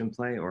execution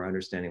play or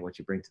understanding what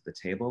you bring to the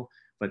table.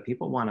 But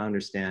people want to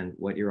understand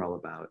what you're all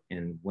about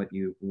and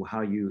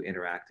how you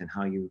interact and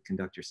how you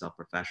conduct yourself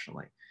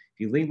professionally. If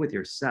you lead with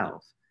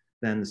yourself,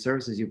 then the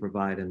services you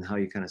provide and how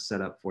you kind of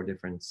set up for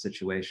different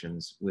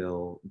situations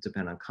will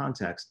depend on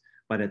context,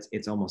 but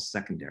it's almost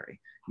secondary.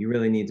 You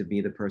really need to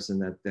be the person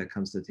that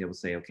comes to the table and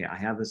say, okay,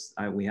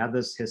 we have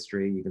this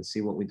history, you can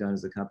see what we've done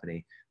as a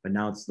company, but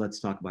now let's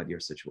talk about your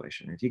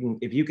situation.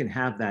 If you can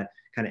have that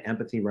kind of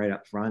empathy right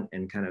up front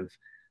and kind of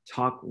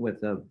talk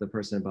with the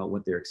person about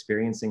what they're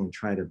experiencing and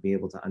try to be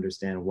able to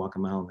understand and walk a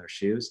mile in their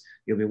shoes,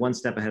 you'll be one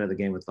step ahead of the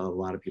game with a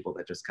lot of people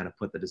that just kind of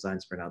put the design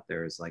sprint out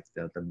there as like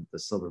the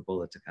silver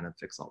bullet to kind of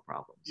fix all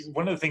problems.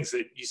 One of the things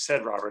that you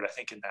said, Robert, I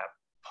think in that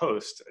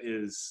post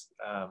is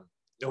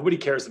nobody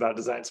cares about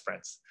design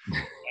sprints.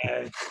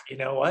 And you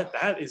know what?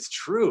 That is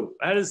true.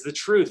 That is the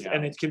truth. Yeah.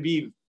 And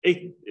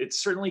it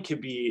certainly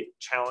could be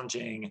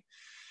challenging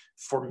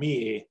for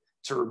me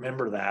to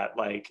remember that,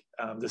 like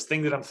this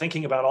thing that I'm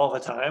thinking about all the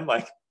time,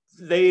 like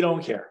they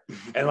don't care.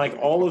 And like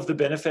all of the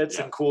benefits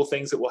and cool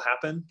things that will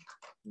happen,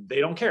 they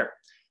don't care.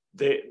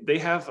 They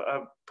have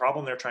a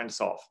problem they're trying to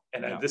solve.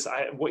 And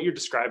what you're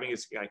describing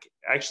is like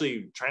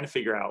actually trying to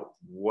figure out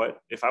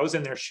if I was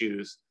in their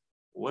shoes,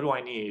 what do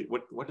I need?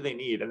 What do they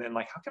need? And then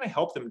like, how can I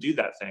help them do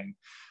that thing?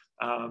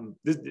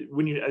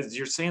 As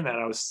you're saying that,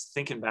 I was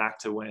thinking back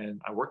to when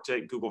I worked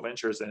at Google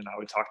Ventures and I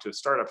would talk to a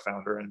startup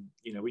founder, and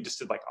we just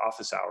did like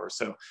office hours.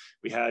 So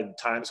we had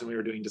times when we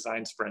were doing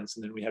design sprints,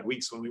 and then we had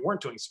weeks when we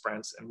weren't doing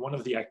sprints. And one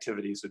of the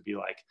activities would be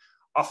like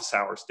office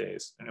hours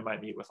days, and I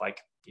might meet with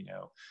like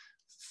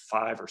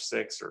 5 or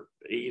 6 or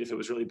 8 if it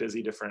was really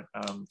busy, different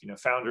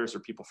founders or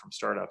people from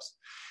startups.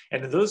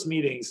 And in those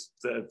meetings,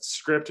 the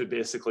script would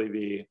basically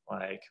be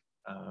like,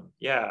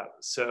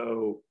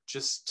 so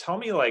just tell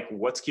me like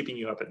what's keeping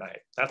you up at night.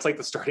 That's like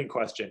the starting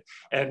question.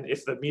 And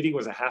if the meeting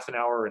was a half an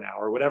hour or an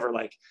hour, whatever,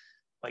 like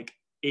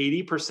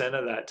 80%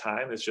 of that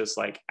time is just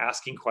like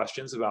asking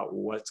questions about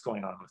what's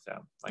going on with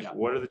them. Like,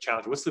 what are the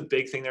challenges? What's the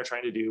big thing they're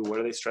trying to do? What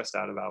are they stressed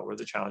out about? What are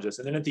the challenges?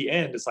 And then at the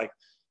end, it's like,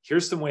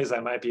 here's some ways I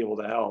might be able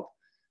to help.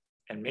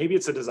 And maybe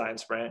it's a design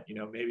sprint,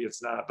 maybe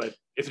it's not. But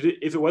if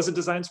it was a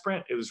design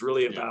sprint, it was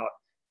really about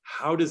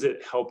how does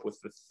it help with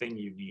the thing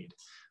you need?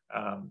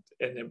 And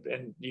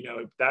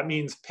that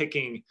means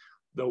picking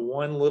the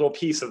one little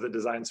piece of the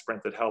design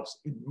sprint that helps.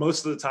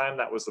 Most of the time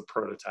that was the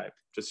prototype,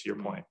 just to your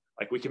point.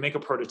 Like we can make a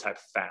prototype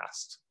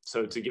fast.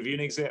 So to give you an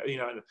example,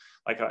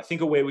 like I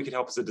think a way we could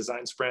help is a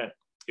design sprint.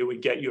 It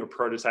would get you a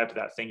prototype of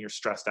that thing you're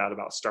stressed out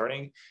about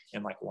starting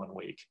in like 1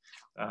 week.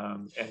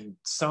 And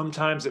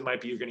sometimes it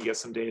might be you're going to get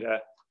some data,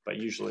 but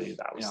usually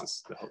that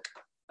was the hook.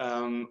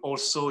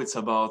 Also, it's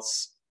about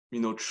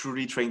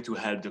truly trying to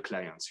help the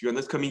clients. You're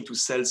not coming to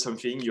sell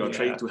something, you're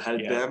trying to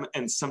help them.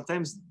 And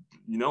sometimes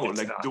you know, it's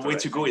like not the way right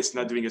to go is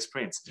not doing a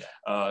sprint.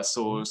 Yeah.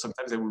 So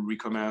sometimes I would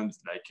recommend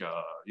like,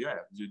 yeah,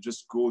 you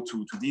just go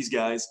to these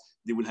guys.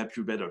 They will help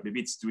you better. Maybe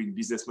it's doing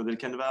business model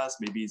canvas.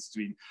 Maybe it's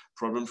doing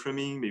problem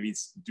framing. Maybe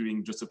it's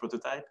doing just a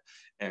prototype.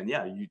 And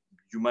yeah,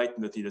 you might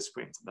not need a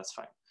sprint. That's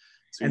fine.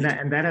 So and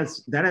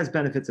that has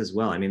benefits as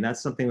well. I mean,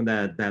 that's something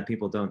that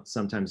people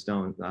sometimes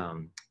don't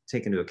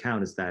take into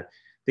account, is that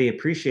they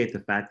appreciate the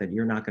fact that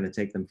you're not going to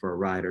take them for a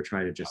ride or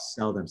try to just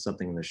sell them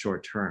something in the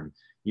short term.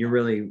 You're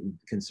really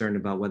concerned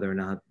about whether or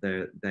not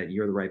that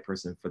you're the right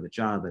person for the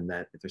job, and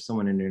that if there's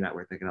someone in your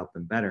network that can help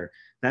them better,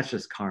 that's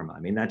just karma. I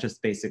mean, that just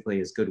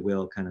basically is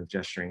goodwill kind of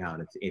gesturing out.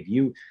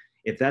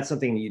 If that's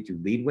something you do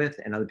lead with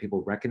and other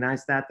people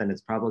recognize that, then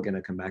it's probably going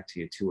to come back to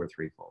you 2 or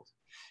 3-fold.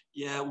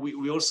 Yeah,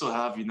 we also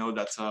have, you know,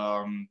 that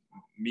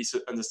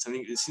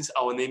misunderstanding. Since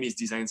our name is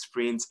Design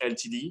Sprint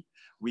Ltd,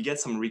 we get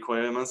some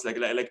requirements,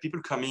 like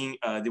people coming,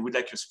 they would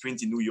like a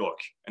sprint in New York,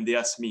 and they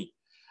ask me.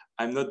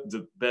 I'm not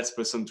the best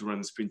person to run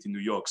a sprint in New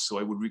York, so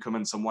I would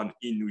recommend someone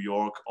in New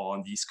York or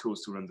on the East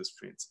Coast to run the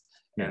sprint.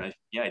 Yeah. And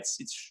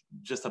it's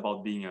just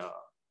about being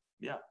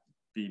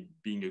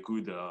being a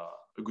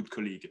good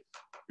colleague,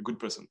 a good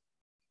person.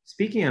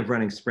 Speaking of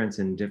running sprints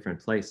in different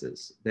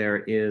places, there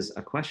is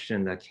a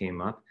question that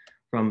came up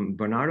from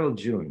Bernardo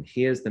Jun.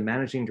 He is the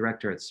managing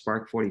director at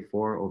Spark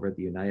 44 over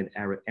the United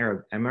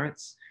Arab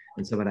Emirates,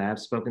 and someone I have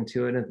spoken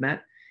to and have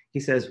met. He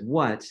says,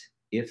 what,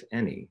 if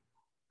any,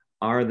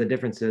 are the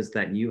differences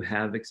that you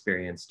have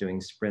experienced doing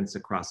sprints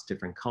across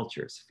different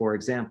cultures? For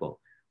example,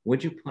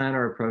 would you plan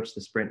or approach the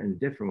sprint in a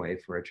different way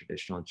for a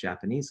traditional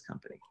Japanese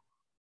company?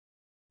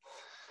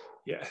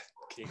 Yeah,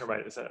 can you hear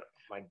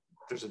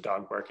there's a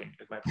dog barking.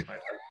 It might be my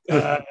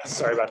dog.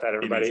 Sorry about that,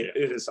 everybody.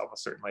 It is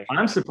almost certainly.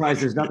 I'm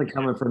surprised there's nothing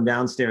coming from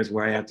downstairs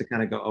where I have to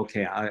kind of go,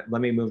 okay,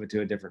 let me move it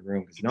to a different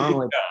room. Because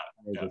normally,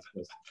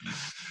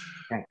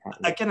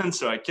 I can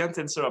answer. I can't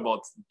answer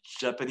about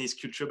Japanese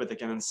culture, but I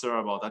can answer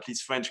about at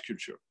least French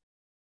culture.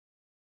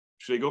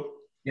 Should I go?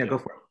 Yeah, go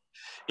for it.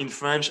 In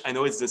French, I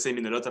know it's the same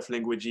in a lot of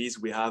languages.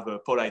 We have a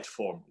polite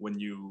form when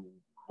you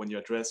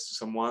address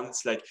someone.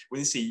 It's like when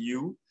you say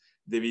you,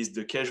 there is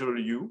the casual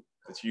you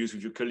that you use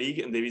with your colleague,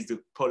 and there is the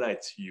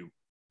polite you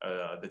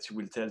that you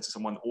will tell to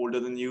someone older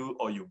than you,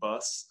 or your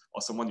boss,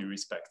 or someone you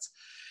respect.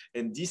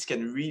 And this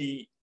can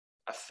really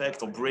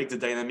affect or break the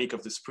dynamic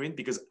of the sprint,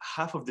 because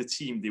half of the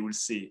team, they will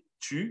say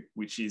tu,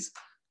 which is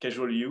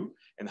casual you,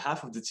 and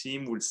half of the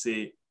team will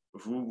say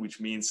vous,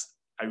 which means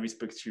I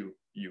respect you.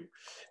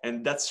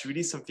 And that's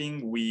really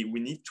something we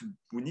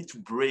need to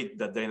break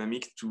that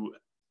dynamic to,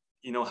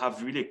 you know,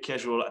 have really a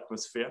casual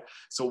atmosphere.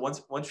 So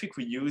one trick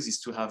we use is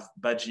to have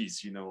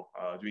badges, you know,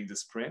 during the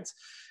sprint.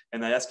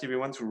 And I ask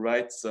everyone to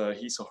write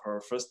his or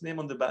her first name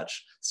on the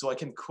badge. So I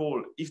can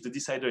call, if the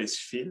decider is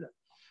Phil,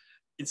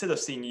 instead of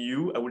saying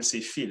you, I will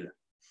say Phil.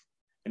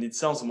 And it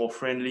sounds more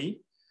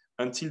friendly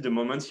until the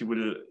moment he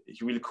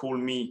will call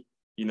me,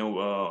 you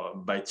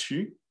know, by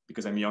tu,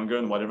 because I'm younger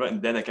and whatever.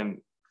 And then I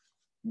can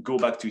go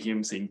back to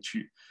him saying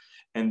tu.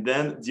 And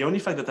then the only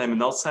fact that I'm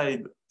an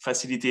outside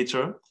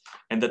facilitator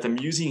and that I'm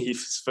using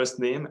his first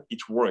name,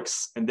 it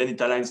works. And then it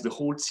aligns the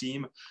whole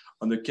team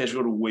on a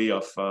casual way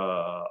of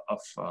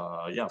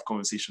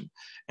conversation.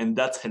 And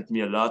that helped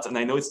me a lot. And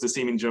I know it's the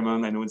same in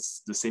German. I know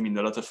it's the same in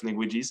a lot of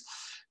languages.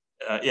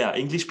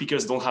 English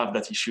speakers don't have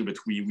that issue, but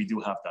we do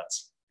have that.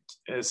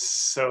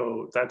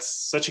 So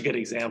that's such a good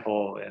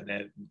example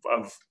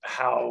of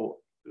how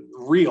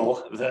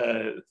real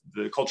the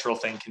cultural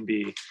thing can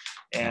be,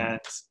 and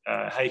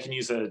how you can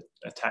use a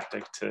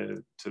tactic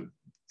to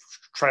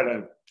try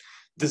to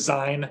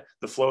design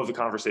the flow of the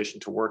conversation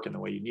to work in the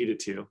way you need it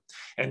to.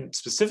 And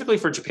specifically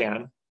for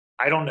Japan,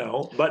 I don't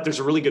know, but there's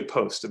a really good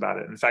post about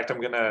it. In fact,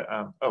 I'm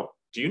gonna.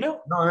 Do you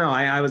know? No,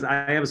 I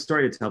have a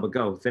story to tell, but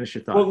go finish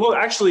your thought. Well,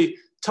 actually,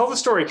 tell the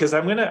story, because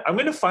I'm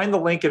gonna find the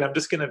link and I'm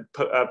just gonna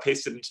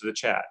paste it into the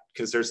chat,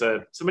 because there's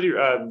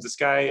this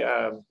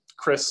guy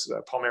Chris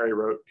Palmieri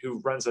wrote, who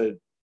runs an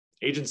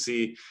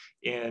agency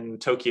in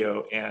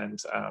Tokyo, and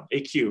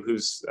AQ,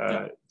 who's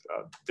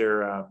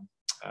they're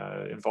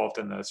involved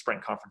in the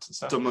Sprint conference and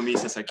stuff. Tomomi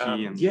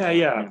Sasaki.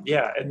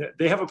 And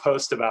they have a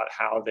post about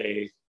how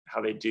they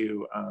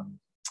do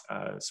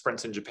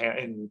sprints in Japan,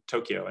 in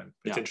Tokyo, and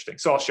it's interesting.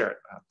 So I'll share it.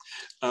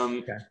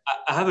 Okay.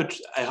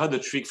 I heard a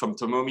trick from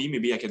Tomomi.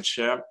 Maybe I can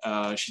share.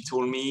 She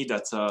told me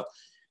that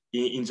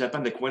in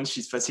Japan, like when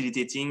she's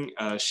facilitating,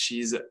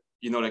 she's,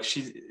 you know, like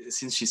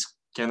since she's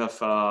kind of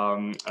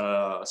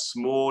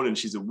small and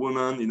she's a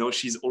woman, you know,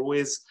 she's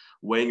always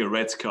wearing a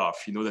red scarf,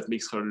 you know, that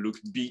makes her look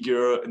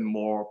bigger and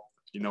more,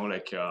 you know,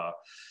 like,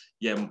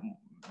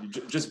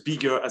 just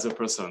bigger as a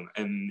person.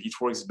 And it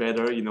works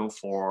better, you know,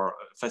 for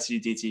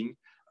facilitating.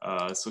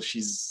 So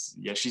she's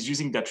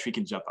using that trick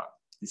in Japan,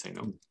 this I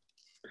know.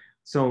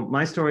 So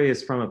my story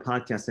is from a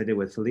podcast I did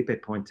with Felipe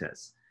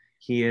Puentes.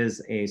 He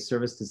is a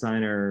service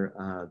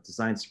designer,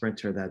 design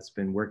sprinter that's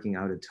been working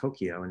out in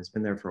Tokyo and has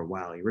been there for a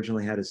while. He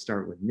originally had his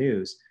start with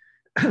news,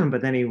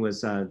 but then he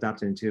was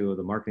adopted into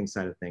the marketing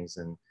side of things.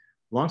 And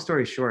long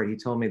story short, he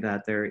told me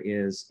that there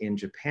is in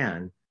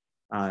Japan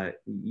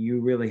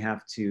you really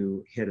have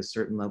to hit a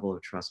certain level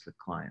of trust with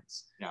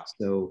clients. Yeah.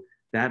 So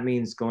that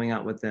means going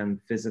out with them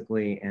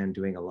physically and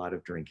doing a lot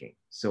of drinking.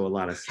 So a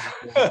lot of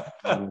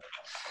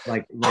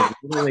like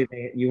literally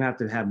you have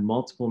to have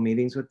multiple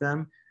meetings with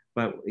them.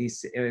 But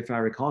if I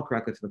recall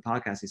correctly from the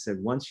podcast, he said,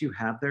 once you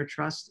have their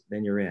trust,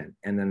 then you're in,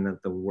 and then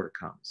the work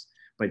comes.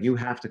 But you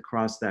have to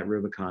cross that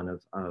Rubicon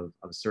of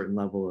a certain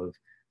level of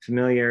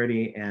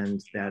familiarity,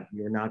 and that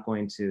you're not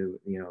going to,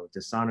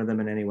 dishonor them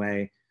in any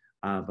way.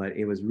 But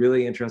it was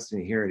really interesting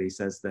to hear it. He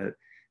says that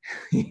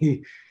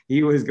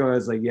he was going,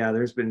 it's like, yeah,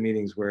 there's been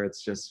meetings where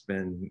it's just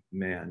been,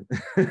 man.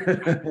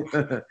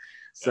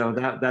 So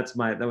that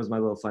was my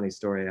little funny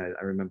story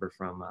I remember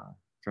from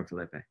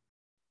Felipe.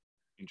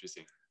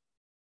 Interesting.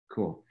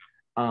 Cool.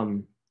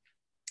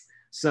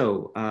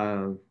 So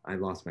I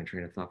lost my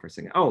train of thought for a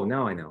second. Oh,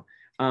 now I know.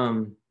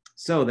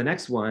 So the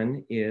next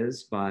one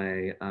is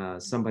by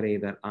somebody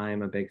that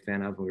I'm a big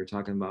fan of, we were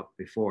talking about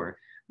before.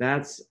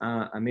 That's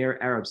Amir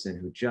Arabson,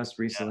 who just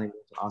recently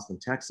moved to Austin,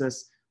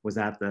 Texas, was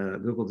at the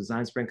Google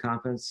Design Sprint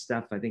Conference.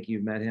 Steph, I think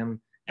you've met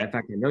him. In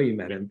fact, I know you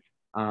met him.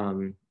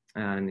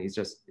 And he's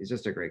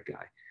just a great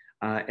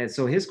guy. And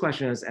so his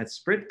question is, at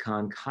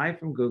SprintCon, Kai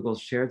from Google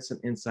shared some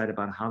insight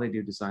about how they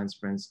do design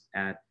sprints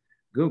at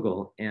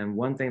Google. And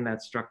one thing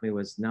that struck me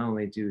was not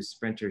only do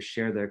sprinters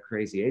share their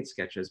crazy 8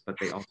 sketches, but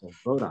they also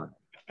vote on them.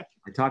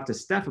 I talked to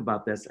Steph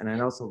about this, and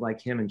I'd also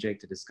like him and Jake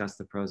to discuss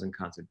the pros and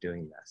cons of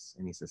doing this.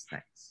 And he says,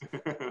 thanks.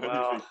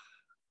 Well,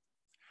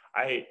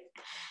 I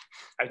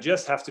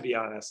just have to be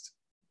honest,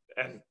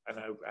 and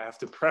I have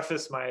to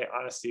preface my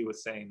honesty with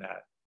saying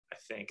that I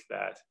think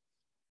that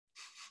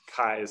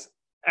Kai is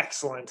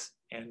excellent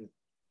and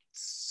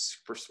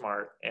super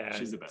smart, and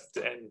she's the best,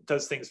 and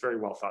does things very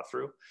well thought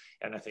through.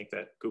 And I think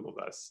that Google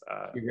does.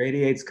 She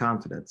radiates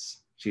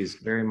confidence. She's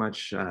very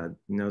much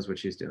knows what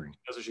she's doing.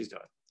 Knows what she's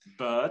doing.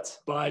 But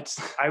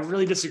I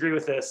really disagree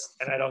with this,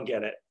 and I don't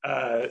get it.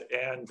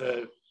 And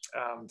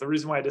the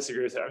reason why I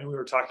disagree with it, I mean, we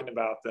were talking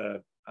about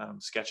the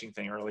sketching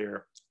thing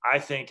earlier. I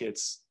think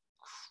it's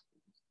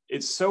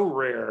so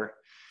rare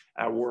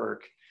at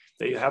work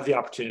that you have the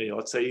opportunity.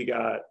 Let's say you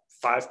got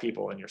 5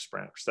 people in your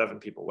sprint, or 7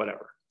 people,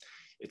 whatever.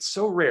 It's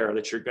so rare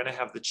that you're going to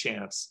have the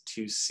chance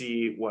to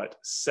see what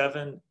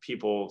 7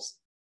 people's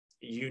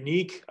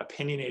unique,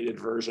 opinionated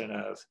version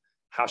of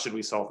how should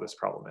we solve this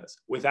problem is,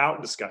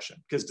 without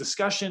discussion, because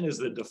discussion is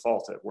the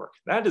default at work.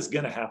 That is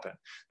going to happen.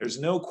 There's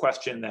no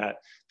question that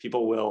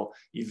people will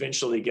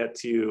eventually get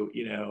to,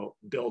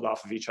 build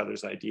off of each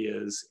other's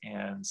ideas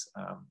and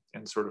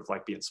sort of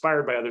like be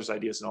inspired by others'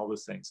 ideas and all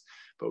those things.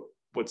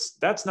 But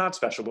that's not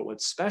special. But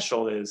what's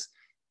special is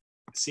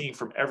seeing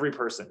from every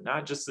person,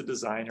 not just the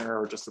designer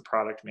or just the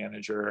product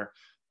manager,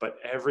 but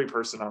every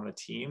person on the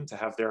team, to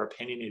have their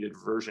opinionated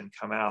version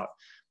come out,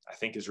 I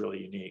think is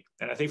really unique.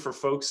 And I think for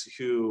folks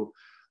who,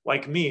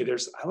 like me,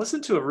 I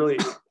listened to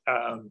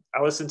Malcolm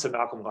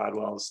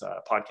Gladwell's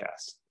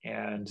podcast,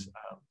 and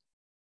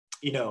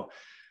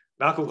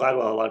Malcolm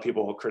Gladwell, a lot of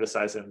people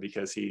criticize him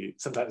because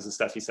sometimes the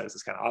stuff he says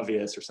is kind of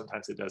obvious, or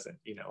sometimes it doesn't,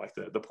 like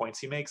the points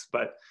he makes.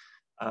 But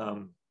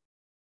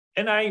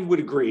and I would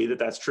agree that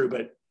that's true,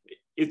 but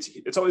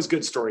it's always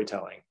good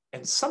storytelling.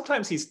 And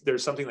sometimes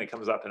there's something that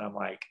comes up and I'm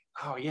like,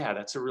 oh yeah,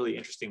 that's a really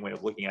interesting way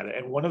of looking at it.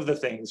 And one of the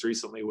things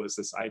recently was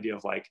this idea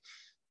of like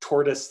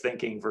tortoise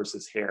thinking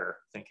versus hare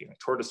thinking, like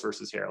tortoise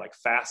versus hare, like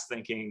fast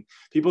thinking,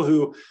 people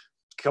who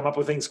come up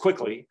with things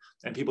quickly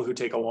and people who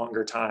take a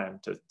longer time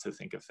to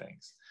think of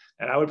things.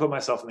 And I would put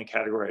myself in the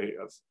category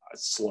of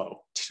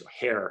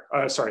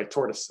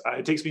tortoise.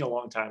 It takes me a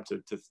long time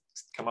to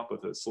come up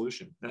with a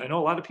solution. And I know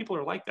a lot of people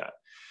are like that.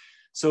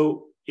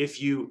 So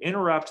if you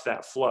interrupt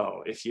that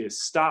flow, if you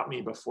stop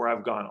me before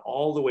I've gone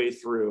all the way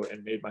through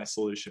and made my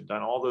solution,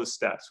 done all those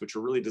steps, which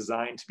are really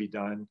designed to be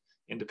done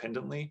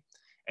independently,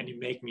 and you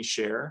make me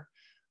share,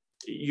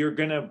 you're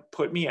going to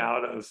put me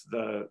out of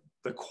the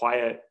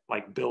quiet,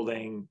 like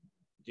building,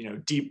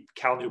 deep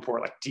Cal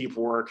Newport, like deep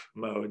work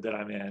mode that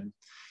I'm in.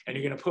 And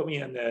you're going to put me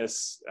in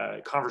this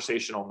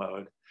conversational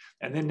mode.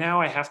 And then now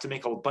I have to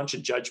make a bunch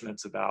of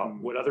judgments about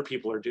what other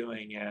people are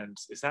doing. And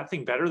is that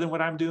thing better than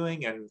what I'm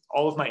doing? And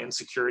all of my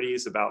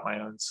insecurities about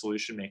my own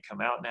solution may come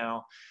out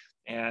now.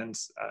 And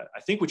I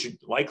think what you're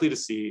likely to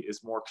see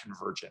is more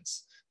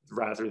convergence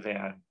rather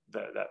than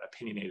that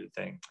opinionated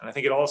thing. And I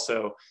think it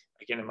also,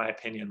 again, in my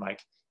opinion,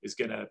 like is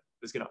going to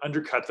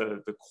undercut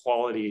the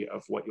quality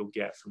of what you'll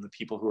get from the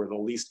people who are the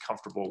least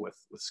comfortable with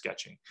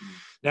sketching.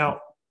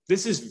 Now,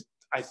 this is,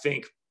 I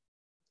think,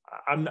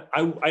 I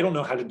don't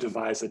know how to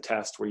devise a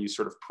test where you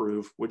sort of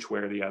prove which way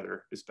or the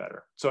other is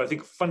better. So I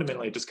think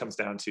fundamentally it just comes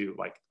down to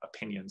like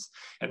opinions.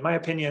 And my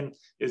opinion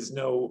is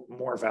no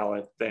more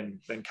valid than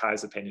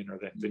Kai's opinion or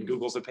than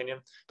Google's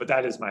opinion, but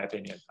that is my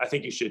opinion. I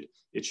think it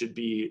should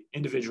be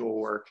individual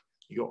work.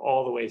 You go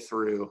all the way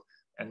through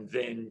and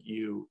then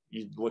you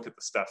look at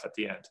the stuff at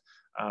the end.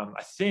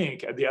 I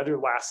think the other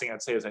last thing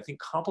I'd say is I think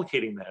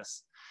complicating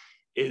this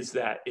is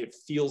that it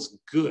feels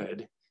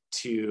good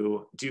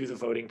to do the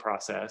voting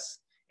process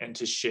and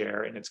to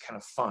share, and it's kind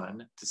of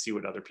fun to see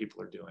what other people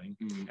are doing.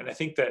 Mm. And I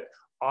think that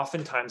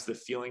oftentimes the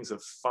feelings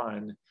of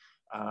fun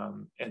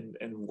and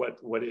what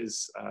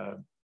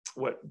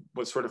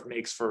sort of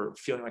makes for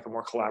feeling like a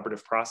more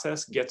collaborative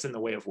process gets in the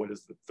way of what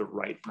is the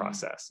right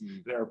process.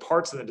 Mm. There are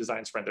parts in the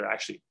design sprint that are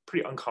actually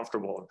pretty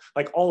uncomfortable.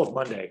 Like all of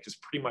Monday is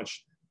pretty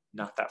much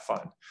not that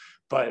fun,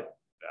 but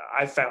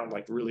I found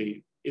like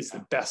really is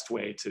the best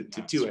way to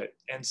do it.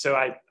 And so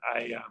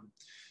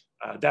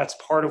that's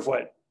part of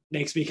what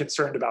makes me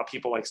concerned about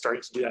people like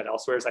starting to do that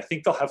elsewhere, is I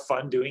think they'll have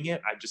fun doing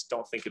it. I just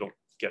don't think it'll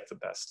get the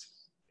best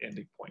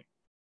ending point.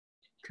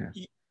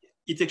 Okay.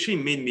 It actually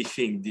made me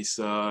think this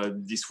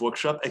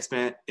workshop,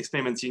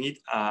 experimenting it.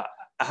 I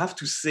have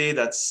to say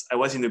that I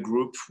was in a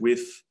group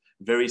with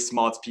very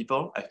smart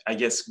people, I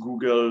guess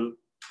Google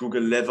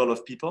level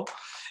of people,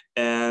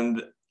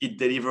 and it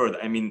delivered.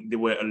 I mean, there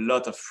were a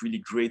lot of really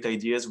great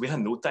ideas. We had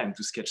no time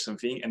to sketch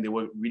something, and there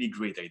were really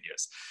great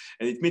ideas.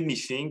 And it made me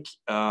think,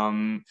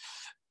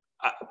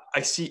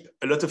 I see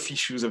a lot of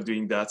issues of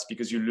doing that,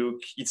 because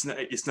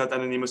it's not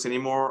anonymous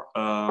anymore.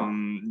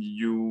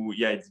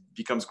 It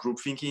becomes group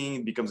thinking,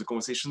 it becomes a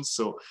conversation.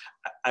 So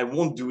I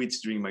won't do it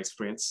during my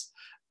sprints.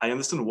 I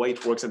understand why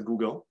it works at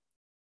Google,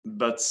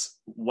 but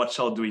watch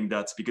out doing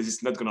that, because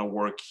it's not gonna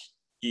work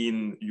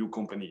in your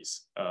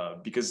companies,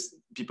 because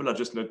people are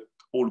just not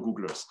all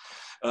Googlers.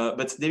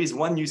 But there is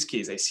one use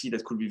case I see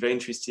that could be very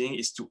interesting,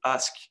 is to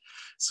ask.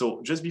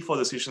 So just before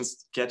the session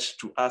sketch,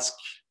 to ask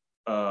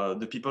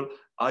the people,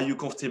 are you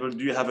comfortable?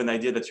 Do you have an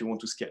idea that you want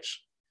to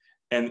sketch?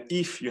 And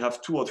if you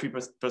have 2 or 3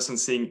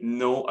 persons saying,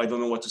 no, I don't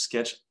know what to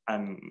sketch,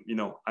 I'm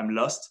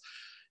lost,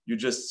 you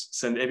just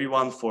send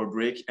everyone for a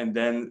break, and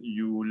then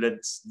you let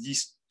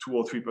these 2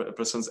 or 3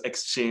 persons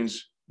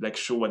exchange, like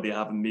show what they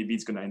have, and maybe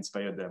it's gonna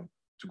inspire them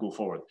to go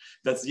forward.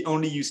 That's the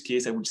only use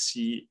case I would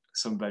see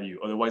some value.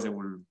 Otherwise, I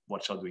will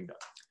watch out doing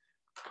that.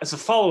 As a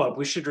follow-up,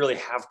 we should really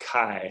have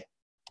Kai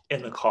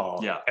in the call.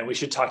 Yeah. And we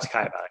should talk to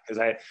Kai about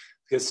it,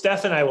 because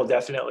Steph and I will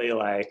definitely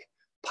like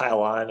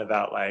pile on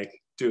about like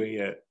doing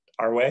it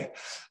our way.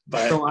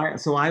 But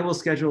so I will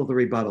schedule the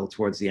rebuttal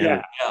towards the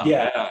end.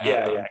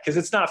 Yeah. Because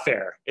it's not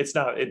fair.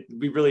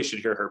 We really should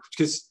hear her,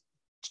 because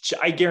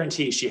I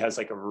guarantee she has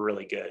like a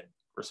really good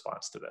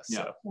response to this.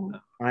 Yeah. So.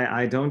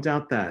 I don't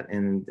doubt that.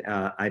 And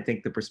I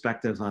think the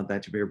perspective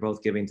that you're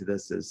both giving to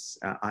this is,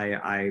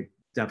 I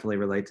definitely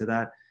relate to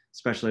that,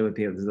 especially with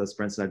the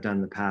sprints that I've done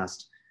in the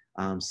past.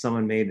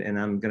 Someone made, and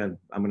I'm gonna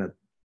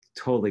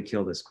totally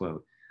kill this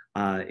quote.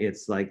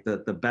 It's like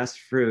the best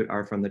fruit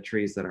are from the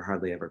trees that are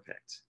hardly ever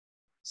picked.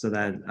 So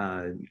that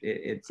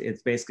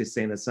it's basically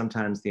saying that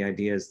sometimes the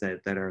ideas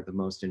that are the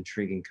most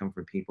intriguing come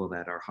from people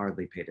that are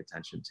hardly paid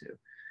attention to,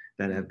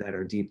 that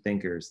are deep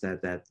thinkers,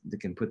 that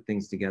can put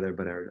things together,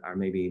 but are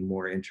maybe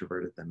more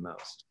introverted than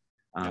most.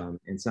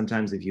 And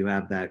sometimes if you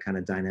have that kind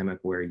of dynamic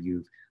where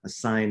you've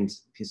assigned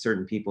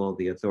certain people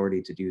the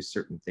authority to do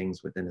certain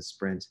things within a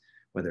sprint,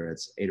 whether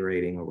it's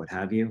iterating or what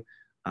have you,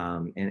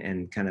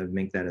 and kind of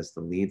make that as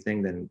the lead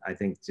thing, then I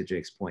think to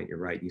Jake's point, you're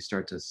right. You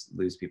start to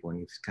lose people, and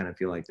you kind of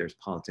feel like there's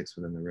politics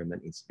within the room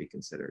that needs to be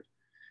considered.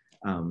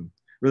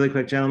 Really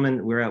quick,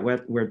 gentlemen, we're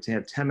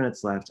at 10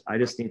 minutes left. I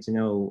just need to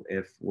know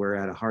if we're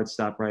at a hard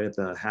stop right at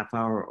the half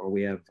hour, or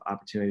we have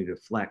opportunity to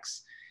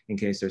flex in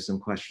case there's some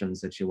questions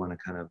that you want to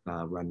kind of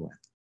run with.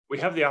 We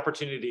have the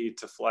opportunity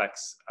to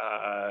flex.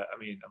 I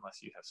mean,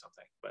 unless you have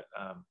something, but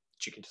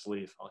you can just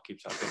leave. I'll keep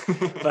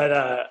talking. But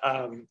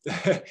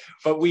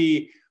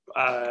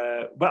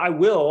I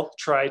will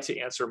try to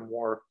answer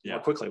more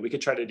quickly. We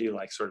could try to do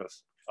like sort of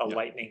a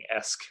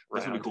lightning-esque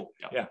round. That would be cool.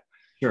 Yeah.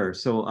 Sure.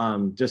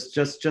 So just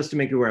to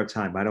make you aware of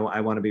time,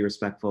 I want to be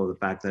respectful of the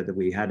fact that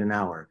we had an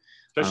hour.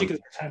 Especially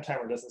because our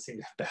timer doesn't seem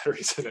to have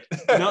batteries in it.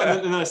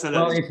 No, it's not.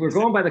 Well, if we're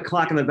going by the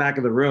clock in the back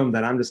of the room,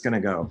 then I'm just going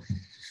to go.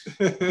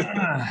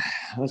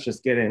 Let's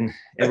just get in.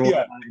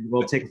 Everyone,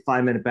 we'll take a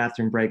 5-minute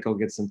bathroom break, go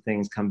get some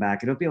things, come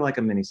back. It'll be like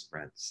a mini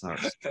sprint. So,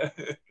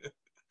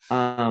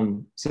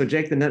 so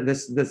Jake,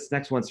 this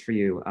next one's for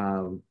you.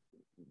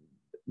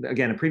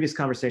 Again, a previous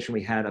conversation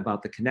we had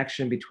about the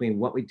connection between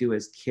what we do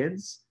as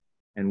kids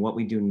and what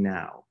we do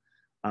now.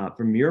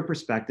 From your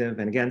perspective,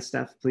 and again,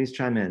 Steph, please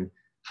chime in.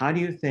 How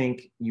do you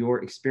think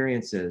your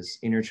experiences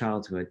in your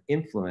childhood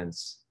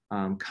influence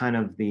kind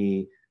of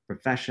the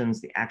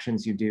professions, the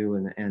actions you do,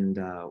 and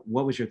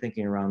what was your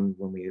thinking around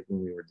when we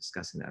were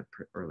discussing that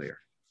earlier?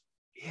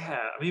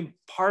 Yeah, I mean,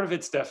 part of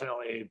it's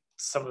definitely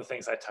some of the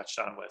things I touched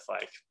on with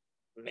like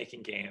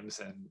making games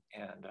and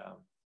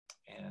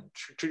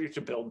trying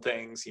to build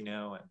things, you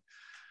know,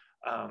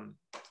 and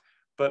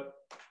but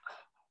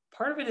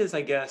part of it is,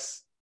 I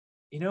guess,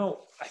 you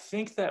know, I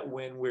think that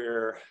when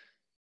we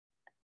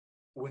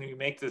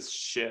make this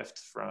shift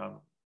from,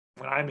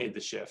 when I made the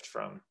shift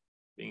from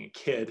being a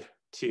kid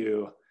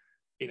to,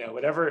 you know,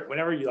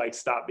 whenever you like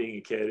stop being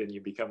a kid and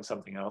you become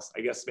something else,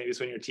 I guess maybe it's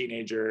when you're a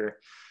teenager,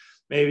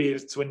 maybe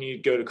it's when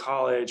you go to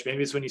college,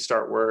 maybe it's when you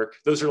start work.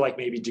 Those are like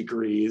maybe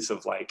degrees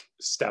of like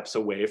steps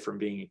away from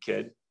being a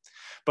kid.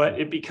 But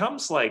it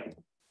becomes like,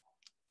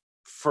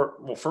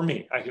 for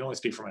me, I can only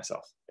speak for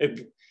myself.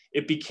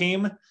 It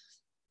became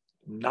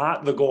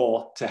not the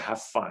goal to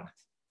have fun.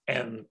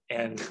 And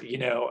you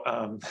know,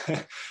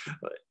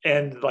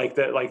 and like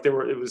that, like there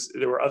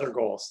were other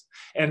goals,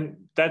 and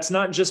that's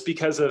not just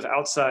because of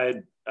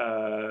outside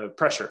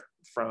pressure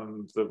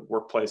from the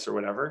workplace or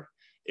whatever.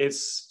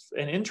 It's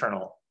an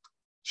internal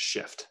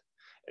shift.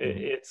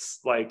 It's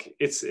like,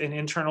 it's an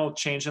internal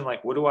change in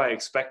like, what do I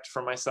expect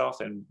from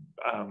myself, and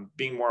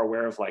being more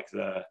aware of like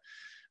the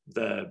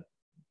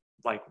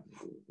like,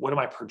 what am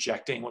I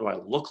projecting? What do I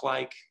look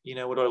like? You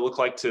know, what do I look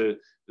like to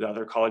the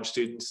other college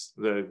students,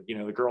 you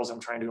know, the girls I'm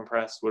trying to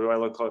impress? What do I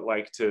look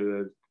like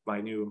to my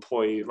new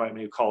employee, my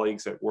new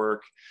colleagues at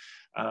work?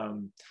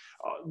 And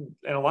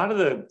a lot of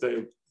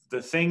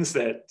the things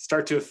that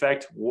start to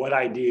affect what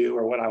I do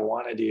or what I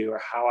want to do,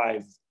 or how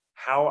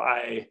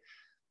I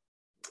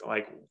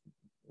like,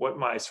 what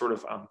my sort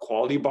of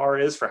quality bar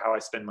is for how I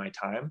spend my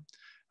time.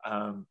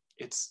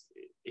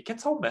 It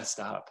gets all messed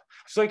up.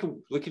 It's like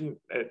looking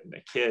at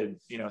a kid,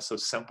 you know, so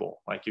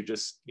simple. Like you're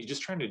just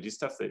trying to do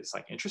stuff that's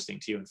like interesting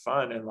to you and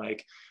fun. And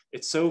like,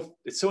 it's so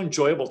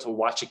enjoyable to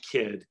watch a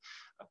kid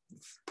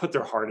put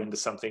their heart into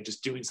something,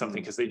 just doing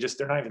something, because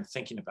they're not even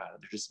thinking about it.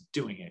 They're just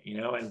doing it, you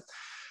know? And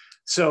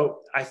so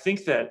I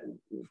think that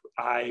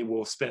I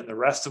will spend the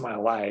rest of my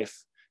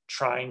life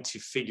trying to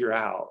figure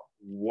out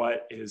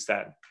what is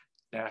that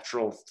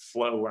natural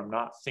flow where I'm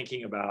not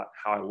thinking about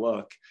how I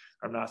look.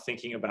 I'm not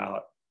thinking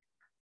about,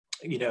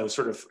 you know,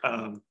 sort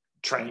of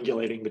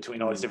triangulating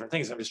between all these different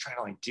things. I'm just trying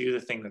to like do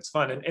the thing that's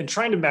fun, and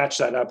trying to match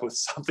that up with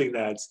something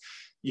that's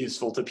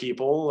useful to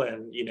people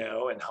and, you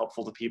know, and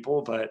helpful to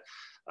people. But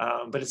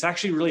it's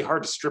actually really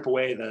hard to strip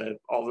away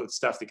all the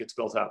stuff that gets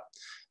built up.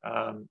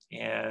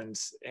 And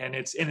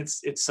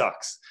it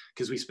sucks,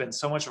 because we spend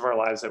so much of our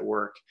lives at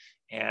work,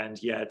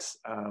 and yet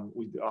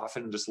we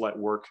often just let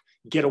work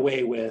get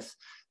away with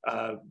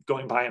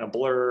going by in a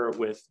blur,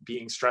 with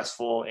being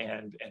stressful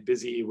and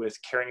busy, with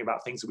caring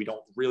about things that we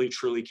don't really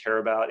truly care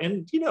about,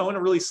 and, you know, in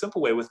a really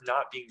simple way, with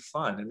not being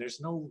fun. And there's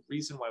no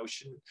reason why we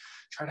shouldn't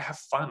try to have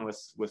fun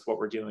with what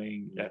we're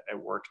doing at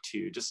work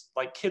too. Just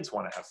like kids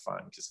want to have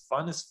fun, because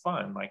fun is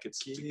fun. Like it's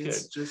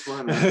kids just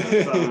want to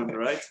have fun,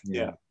 right?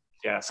 Yeah.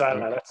 So I don't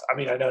know.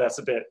 I know that's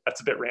a bit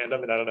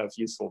random, and I don't know if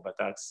useful, but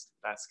that's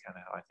kind of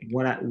how I think.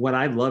 What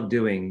I love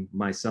doing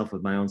myself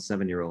with my own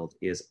 7-year-old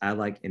is I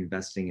like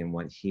investing in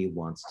what he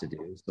wants to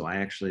do. So I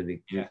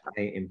actually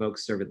I invoke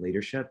servant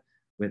leadership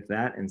with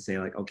that, and say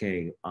like,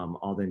 okay,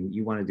 Alden,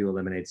 you want to do a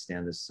lemonade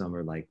stand this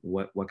summer? Like,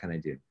 what can I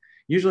do?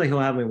 Usually he'll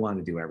have me want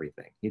to do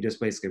everything. He just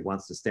basically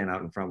wants to stand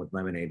out in front with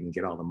lemonade and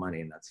get all the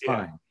money, and that's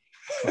fine.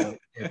 But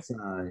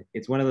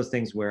it's one of those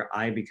things where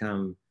I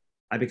become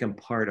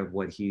part of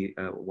what he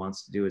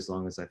wants to do, as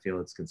long as I feel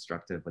it's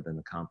constructive within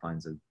the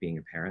confines of being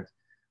a parent.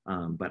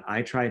 But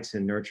I try to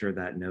nurture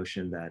that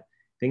notion that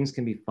things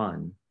can be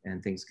fun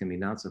and things can be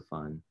not so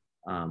fun,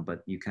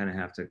 but you kind of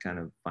have to kind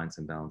of find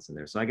some balance in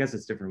there. So I guess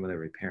it's different with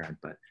every parent,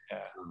 but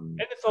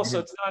and it's also,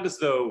 it's not as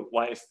though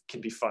life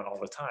can be fun all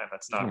the time.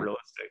 That's not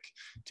realistic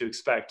to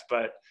expect.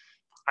 But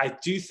I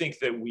do think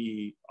that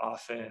we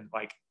often,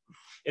 like,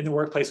 in the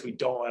workplace, we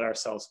don't let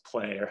ourselves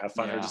play or have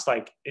fun, or just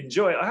like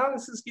enjoy. Oh,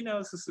 this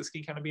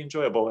can kind of be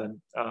enjoyable.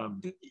 And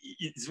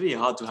it's very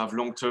hard to have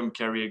long-term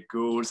career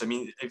goals. I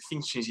mean,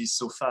 everything changes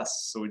so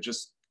fast, so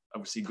just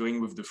obviously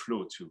going with the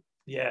flow too.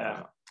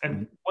 Yeah.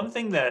 And one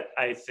thing that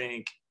I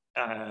think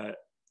I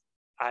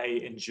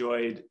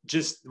enjoyed,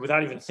 just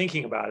without even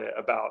thinking about it,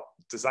 about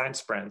design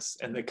sprints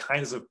and the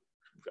kinds of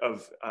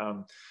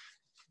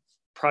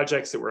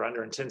projects that were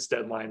under intense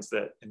deadlines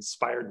that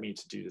inspired me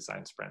to do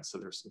design sprints. So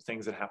there's some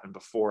things that happened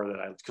before that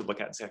I could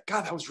look at and say,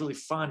 God, that was really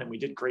fun, and we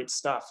did great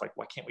stuff. Like,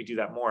 why can't we do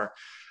that more?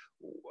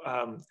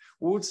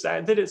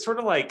 That it sort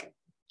of like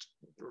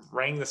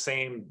rang the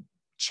same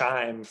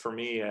chime for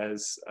me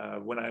as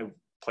when I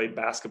played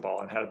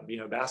basketball and had, you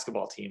know, a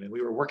basketball team, and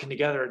we were working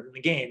together in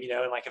the game, you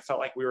know, and like it felt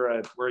like we're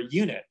a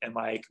unit, and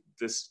like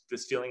this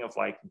feeling of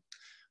like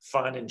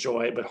fun and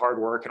joy, but hard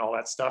work and all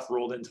that stuff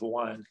rolled into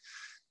one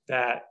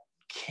that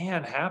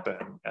can happen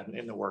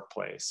in the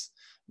workplace,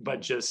 but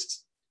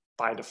just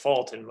by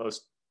default in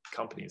most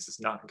companies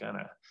it's not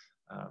gonna.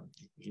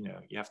 You know,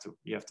 you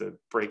have to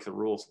break the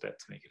rules a bit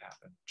to make it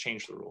happen,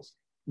 change the rules.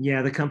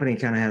 Yeah, the company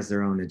kind of has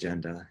their own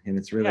agenda, and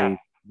it's really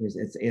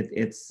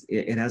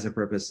it has a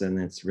purpose, and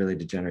it's really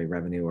to generate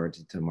revenue or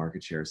to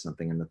market share or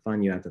something. And the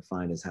fun you have to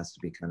find has to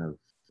be kind of,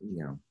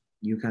 you know,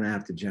 you kind of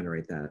have to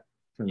generate that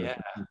from the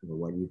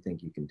what you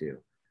think you can do.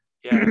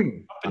 Yeah,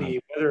 company,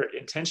 whether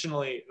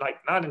intentionally, like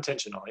not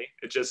intentionally,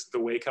 it's just the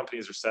way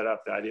companies are set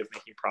up. The idea of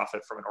making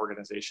profit from an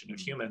organization of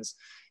humans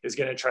is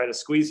going to try to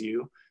squeeze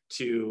you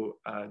to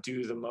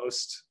do the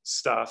most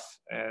stuff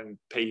and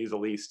pay you the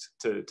least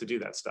to do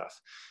that stuff.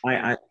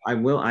 I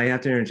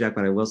have to interject,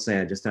 but I will say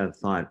I just had a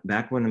thought.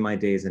 Back when in my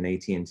days in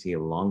AT&T a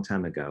long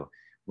time ago,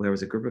 there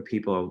was a group of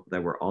people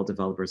that were all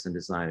developers and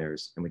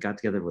designers, and we got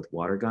together with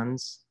water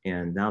guns,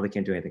 and now they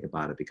can't do anything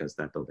about it because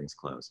that building's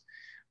closed.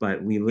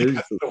 But we lose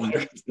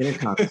in a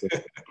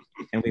competition,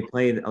 and we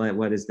played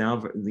what is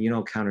now, you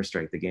know,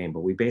 Counter-Strike, the game, but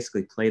we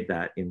basically played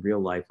that in real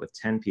life with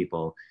 10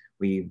 people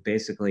we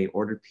basically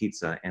ordered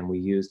pizza and we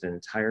used an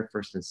entire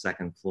first and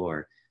second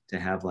floor to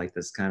have like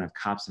this kind of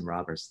cops and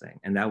robbers thing.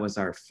 And that was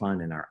our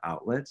fun and our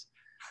outlet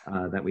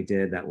that we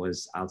did that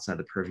was outside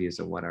the purviews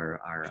of what our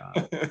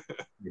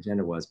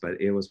agenda was. But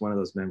it was one of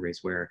those memories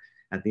where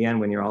at the end,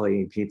 when you're all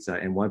eating pizza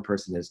and one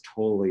person is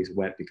totally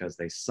wet because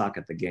they suck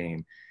at the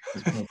game,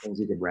 it's one of the things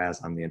you could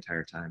razz on the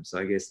entire time. So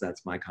I guess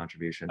that's my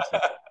contribution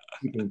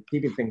to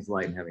keeping things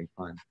light and having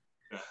fun.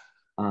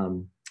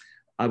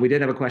 We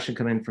did have a question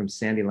come in from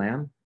Sandy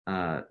Lamb.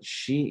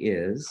 She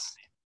is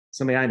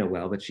somebody I know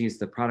well, but she's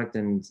the product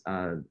and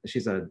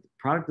she's a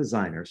product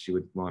designer, she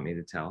would want me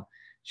to tell.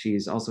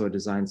 She's also a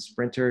design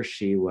sprinter.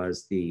 She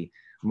was the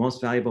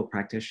most valuable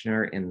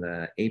practitioner in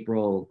the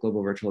April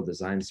Global Virtual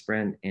Design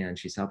Sprint, and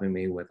she's helping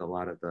me with a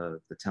lot of the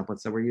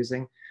templates that we're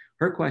using.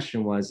 Her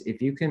question was,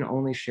 if you can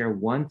only share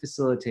one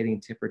facilitating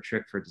tip or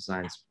trick for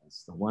design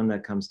sprints, the one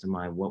that comes to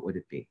mind, what would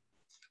it be?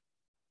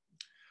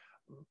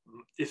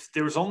 If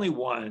there was only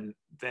one,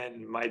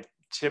 then my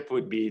tip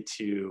would be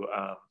to,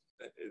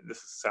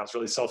 this sounds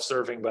really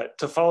self-serving, but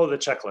to follow the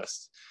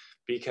checklist.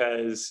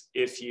 Because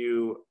if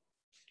you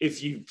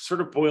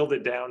sort of boiled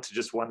it down to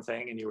just one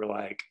thing and you were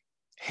like,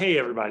 hey,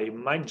 everybody,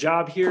 my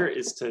job here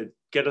is to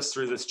get us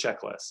through this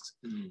checklist.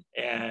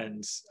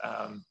 And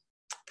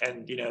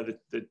you know,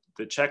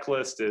 the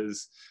checklist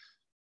is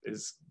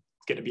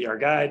going to be our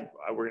guide.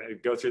 We're going to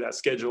go through that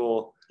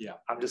schedule. Yeah.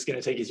 I'm just going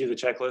to take you through the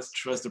checklist.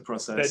 Trust the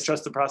process.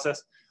 Trust the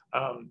process.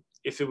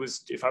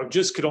 If I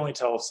just could only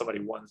tell somebody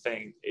one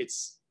thing,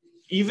 it's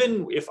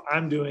even if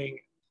I'm doing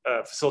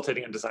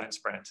facilitating a design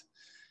sprint,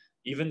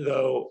 even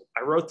though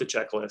I wrote the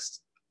checklist,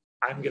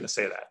 I'm going to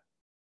say that,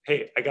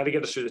 hey, I got to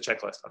get us through the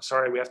checklist. I'm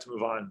sorry, we have to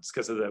move on. It's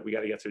because of that. We got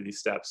to get through these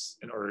steps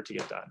in order to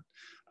get done.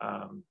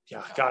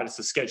 Yeah, God, it's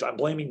the schedule. I'm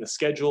blaming the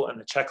schedule and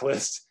the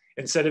checklist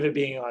instead of it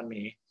being on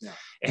me. Yeah.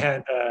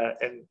 And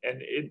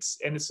it's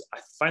I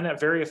find that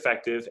very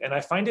effective, and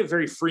I find it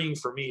very freeing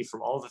for me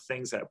from all the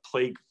things that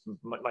plague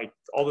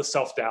all the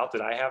self-doubt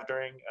that I have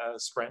during a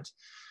sprint,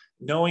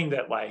 knowing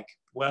that like,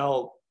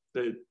 well,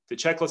 the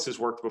checklist has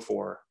worked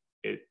before.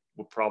 It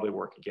will probably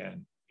work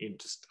again.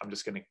 I'm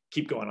just going to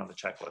keep going on the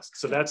checklist.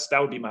 So that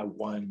would be my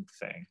one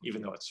thing,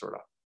 even though it's sort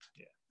of,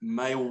 yeah.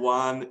 My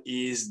one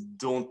is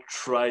don't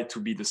try to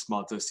be the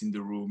smartest in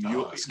the room.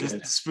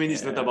 The sprint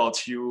is not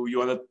about you.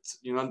 You're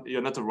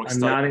not a rock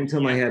star. I'm nodding until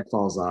my head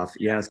falls off.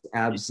 Yes,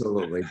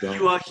 absolutely.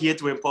 You are here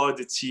to empower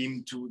the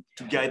team, to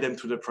guide them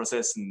through the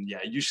process. And yeah,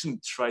 you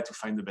shouldn't try to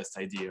find the best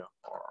idea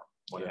or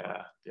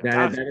whatever.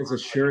 Yeah. That is a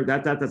sure,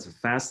 that's a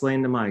fast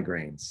lane to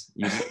migraines.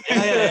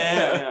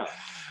 Yeah.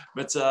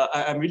 But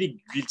I'm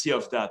really guilty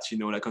of that, you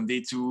know, like on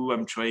day 2,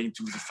 I'm trying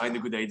to find a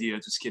good idea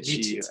to sketch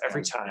it.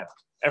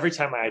 Every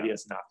time my idea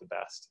is not the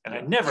best. And I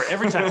never,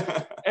 every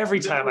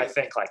time I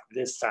think like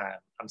this time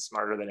I'm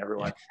smarter than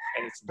everyone,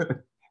 and it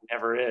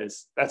never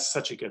is. That's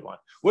such a good one.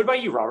 What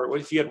about you, Robert? What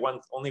if you had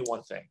only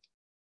one thing?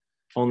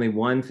 Only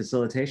one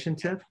facilitation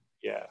tip?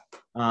 Yeah.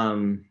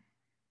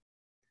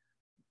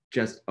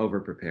 Just over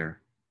prepare.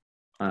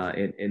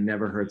 It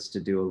never hurts to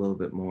do a little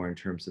bit more in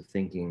terms of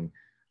thinking,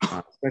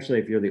 especially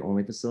if you're the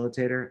only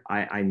facilitator.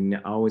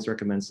 I always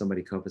recommend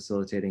somebody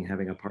co-facilitating,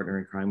 having a partner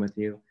in crime with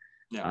you.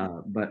 Yeah.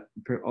 But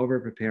over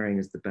preparing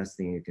is the best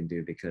thing you can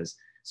do, because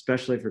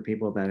especially for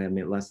people that have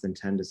less than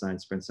 10 design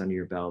sprints under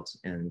your belt,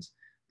 and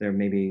they're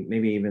maybe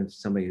even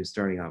somebody who's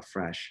starting out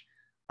fresh,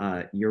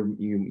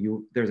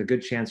 there's a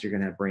good chance you're going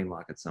to have brain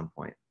lock at some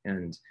point,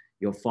 and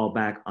you'll fall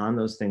back on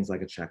those things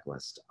like a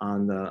checklist,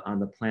 on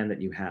the plan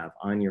that you have,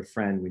 on your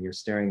friend when you're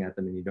staring at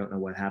them and you don't know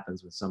what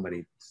happens when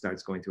somebody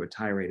starts going through a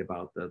tirade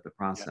about the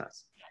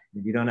process. Yeah.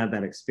 If you don't have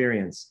that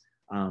experience,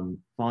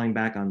 falling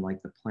back on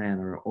like the plan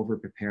or over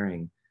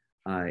preparing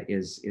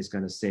is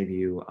going to save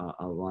you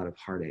a lot of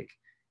heartache.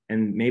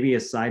 And maybe a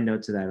side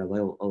note to that, a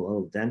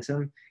little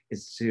dentum,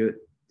 is to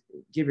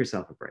give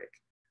yourself a break.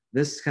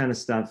 This kind of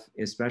stuff,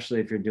 especially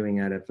if you're doing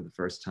it for the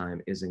first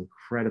time, is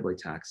incredibly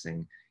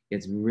taxing.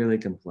 It's really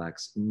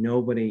complex.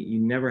 You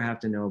never have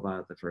to know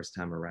about it the first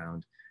time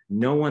around.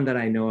 No one that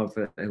I know of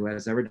who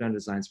has ever done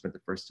design sprint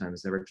the first time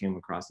has ever came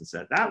across and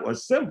said, that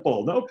was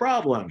simple, no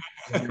problem.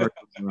 It never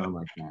comes around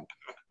like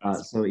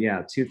that. So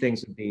yeah, 2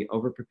 things would be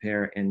over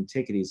prepare and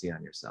take it easy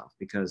on yourself,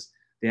 because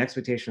the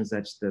expectations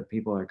that the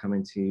people are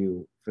coming to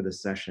you for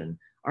this session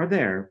are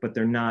there, but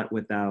they're not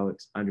without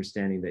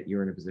understanding that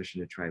you're in a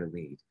position to try to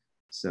lead.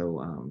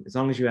 So as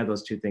long as you have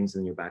those 2 things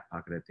in your back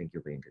pocket, I think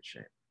you'll be in good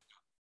shape.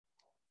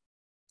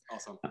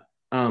 Awesome.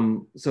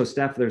 So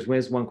Steph,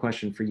 there's one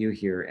question for you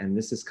here, and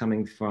this is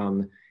coming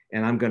from,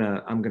 and I'm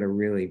gonna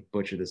really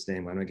butcher this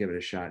name. I'm gonna give it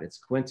a shot. It's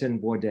Quentin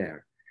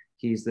Border.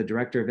 He's the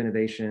director of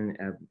innovation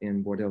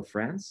in Bordeaux,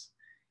 France,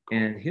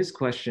 and his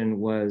question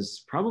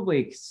was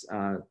probably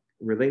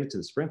related to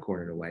the sprint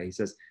corner in a way. He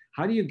says,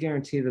 "How do you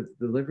guarantee that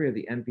the delivery of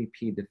the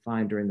MVP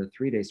defined during the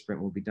 3-day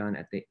sprint will be done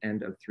at the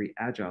end of 3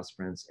 agile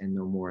sprints and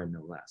no more and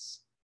no less?"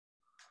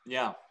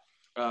 Yeah.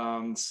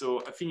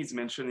 So I think he's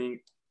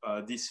mentioning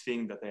this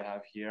thing that I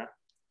have here.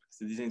 It's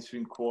the design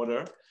sprint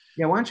quarter.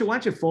 Yeah, why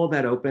don't you fold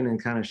that open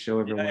and kind of show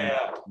everyone?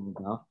 Yeah.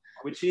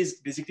 which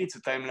is basically it's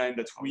a timeline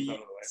that we.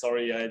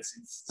 Sorry,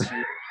 it's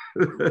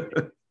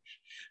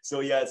so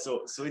yeah,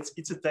 so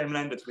it's a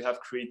timeline that we have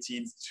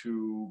created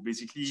to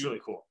basically. It's really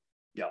cool.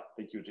 Yeah,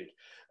 thank you, Jake.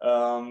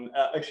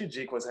 Actually,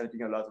 Jake was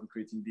helping a lot on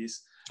creating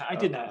this. I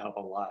did not help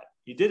a lot.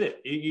 You did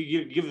it.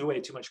 You give away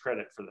too much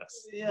credit for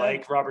this. Yeah.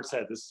 Like Robert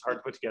said, this is hard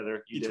to put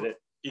together. You did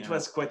it. It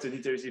was quite an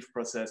iterative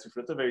process with a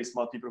lot of very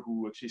smart people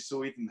who actually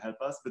saw it and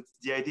helped us. But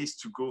the idea is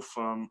to go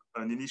from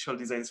an initial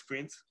design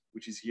sprint,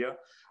 which is here,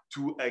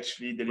 to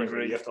actually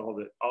delivering. You have to hold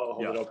it. I'll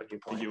hold it open.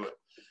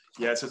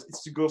 Yeah, so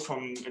it's to go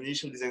from an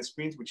initial design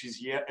sprint, which is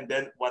here, and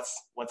then what's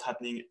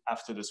happening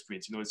after the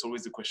sprint. You know, it's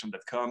always the question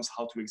that comes: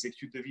 how to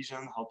execute the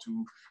vision, how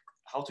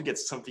to get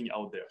something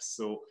out there.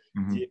 So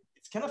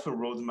it's kind of a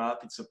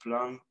roadmap. It's a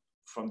plan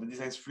from the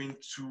design sprint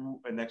to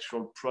an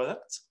actual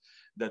product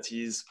that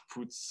is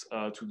put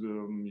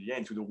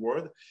into the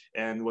world,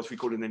 and what we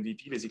call an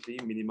MVP, basically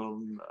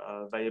minimum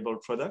viable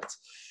product.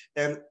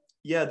 And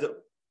yeah,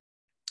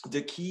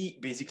 the key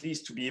basically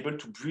is to be able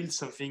to build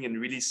something and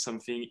release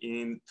something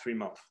in 3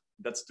 months.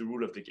 That's the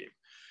rule of the game.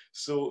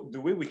 So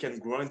the way we can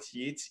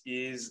guarantee it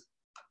is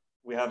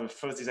we have a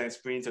first design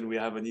sprint and we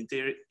have an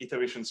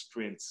iteration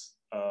sprint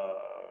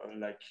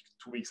like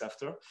 2 weeks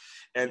after.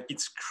 And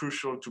it's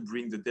crucial to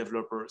bring the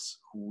developers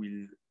who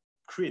will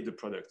create the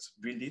product,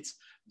 build it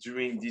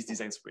during this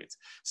design sprint.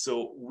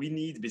 So we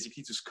need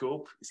basically to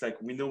scope. It's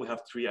like we know we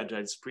have 3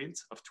 agile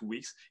sprints of 2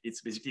 weeks.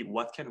 It's basically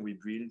what can we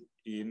build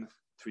in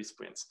 3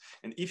 sprints.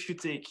 And if you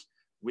take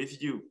with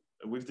the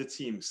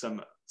team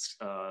some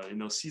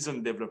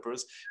seasoned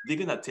developers, they're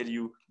gonna tell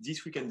you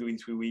this we can do in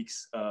 3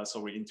 weeks,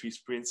 in 3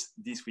 sprints,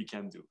 this we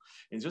can do.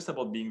 And it's just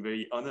about being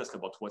very honest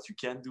about what you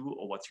can do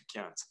or what you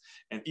can't.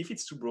 And if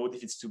it's too broad,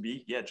 if it's too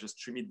big, just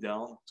trim it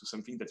down to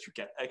something that you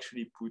can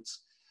actually put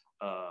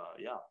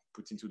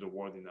into the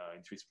world in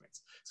 3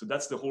 sprints. So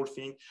that's the whole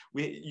thing.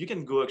 You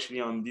can go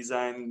actually on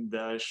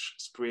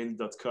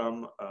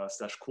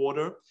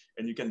design-sprint.com/quarter,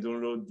 and you can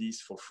download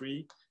this for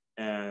free.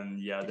 And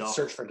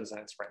search for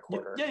design sprint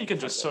quarter. Yeah, you can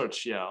just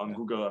search on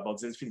Google about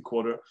design sprint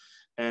quarter,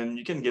 and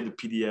you can get the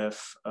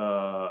PDF.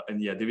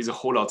 And there is a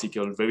whole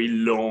article, very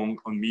long,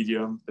 on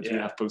Medium that we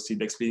have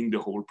posted explaining the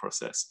whole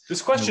process.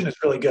 This question is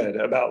really good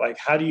about like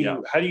how do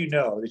you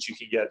know that you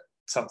can get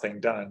something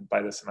done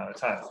by this amount of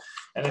time?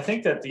 And I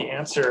think that the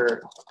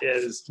answer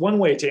is, one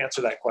way to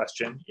answer that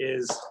question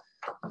is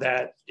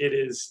that it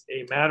is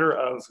a matter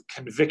of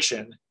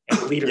conviction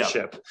and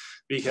leadership,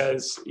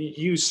 because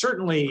you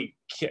certainly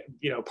can't,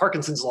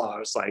 Parkinson's law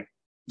is like,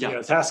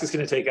 the task is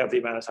going to take up the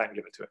amount of time,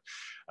 give it to it.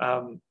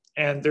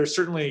 And there's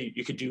certainly,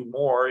 you could do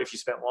more if you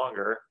spent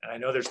longer. And I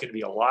know there's going to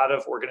be a lot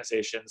of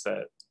organizations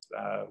that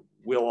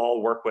we'll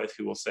all work with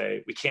who will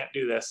say, we can't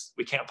do this.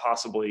 We can't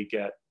possibly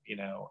get,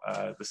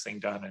 this thing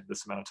done in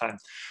this amount of time.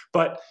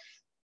 But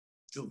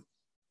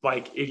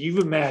like, if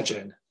you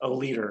imagine a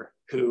leader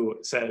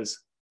who says,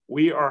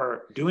 we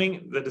are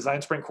doing the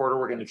design sprint quarter,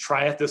 we're going to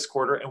try it this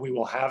quarter, and we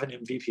will have an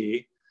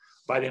MVP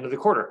by the end of the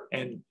quarter.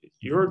 And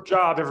your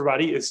job,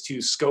 everybody, is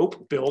to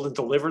scope, build, and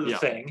deliver the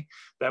thing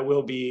that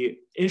will be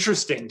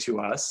interesting to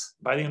us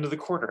by the end of the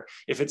quarter.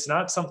 If it's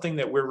not something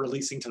that we're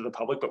releasing to the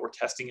public, but we're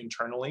testing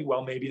internally,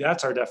 well, maybe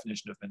that's our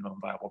definition of minimum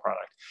viable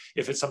product.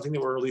 If it's something that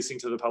we're releasing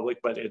to the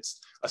public, but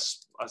it's a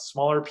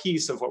smaller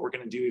piece of what we're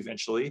going to do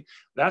eventually,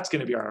 that's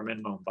going to be our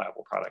minimum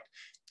viable product.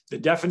 The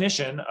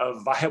definition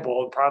of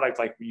viable product,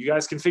 like, you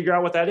guys can figure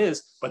out what that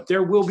is, but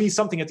there will be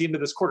something at the end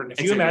of this quarter. And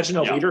if you imagine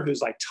a leader who's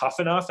like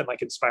tough enough and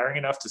like inspiring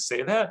enough to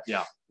say that,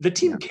 the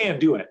team can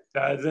do it.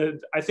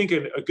 I think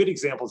a good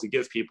example to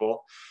give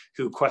people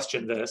who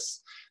question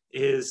this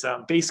is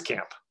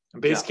Basecamp.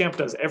 Basecamp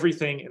does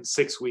everything in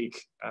 6 week.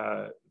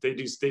 They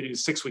do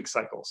 6 week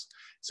cycles.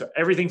 So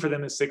everything for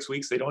them is 6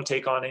 weeks. They don't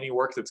take on any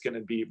work that's going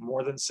to be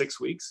more than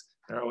 6 weeks.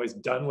 They're always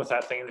done with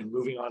that thing and then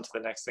moving on to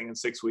the next thing in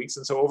 6 weeks.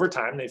 And so over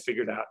time, they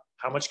figured out,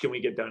 how much can we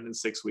get done in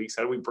 6 weeks?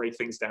 How do we break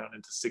things down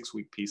into 6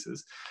 week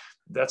pieces?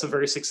 That's a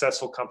very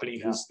successful company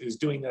who's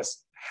doing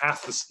this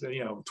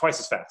twice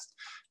as fast.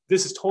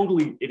 This is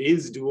it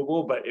is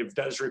doable, but it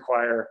does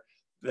require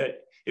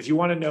that. If you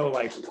want to know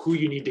like who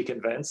you need to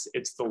convince,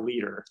 it's the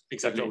leader.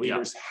 Exactly. The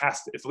leaders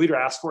if the leader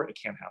asks for it, it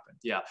can happen.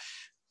 Yeah,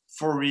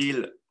 for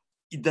real,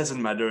 it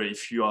doesn't matter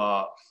if you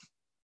are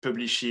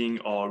publishing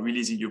or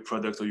releasing your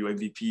product or your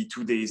MVP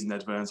 2 days in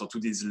advance or 2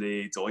 days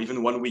late or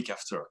even 1 week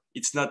after.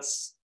 It's not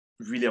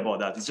really about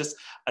that. It's just,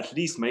 at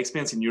least my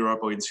experience in Europe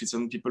or in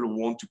Switzerland, people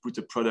want to put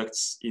a product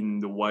in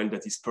the wild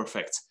that is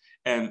perfect.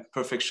 And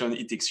perfection,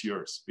 it takes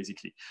years,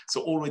 basically.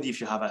 So already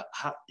if you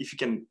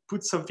can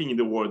put something in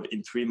the world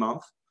in 3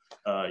 months,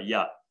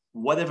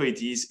 whatever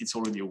it is, it's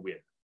already a win,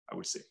 I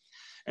would say.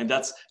 And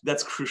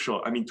that's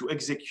crucial. I mean, to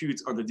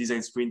execute on the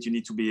design sprint, you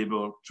need to be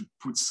able to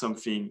put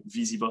something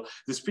visible.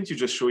 The sprint, you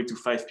just show it to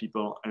 5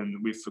 people,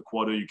 and with a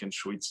quarter, you can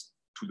show it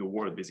to the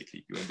world,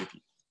 basically, your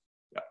MVP.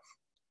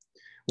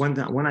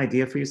 One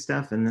idea for you,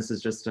 Steph, and this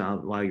is just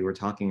while you were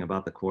talking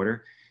about the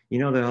quarter, you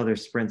know, the other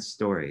sprint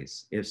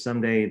stories. If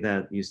someday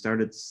that you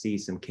started to see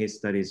some case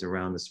studies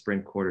around the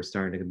sprint quarter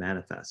starting to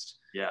manifest,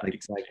 Yeah, like,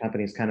 exactly. like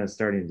companies kind of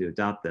starting to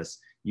adopt this,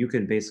 you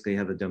could basically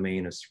have a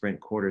domain of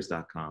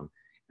sprintquarters.com.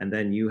 And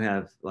then you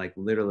have like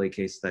literally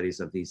case studies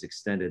of these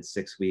extended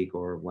 6-week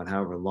or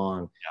however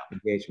long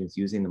engagements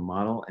using the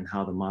model and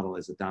how the model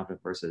is adopted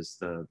versus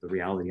the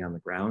reality on the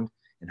ground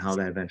and how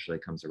that eventually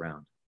comes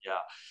around. Yeah,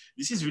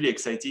 this is really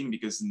exciting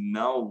because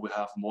now we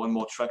have more and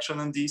more traction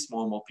on this,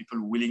 more and more people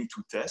willing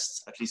to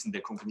test, at least in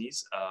their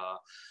companies.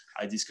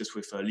 I discussed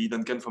with Lee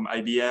Duncan from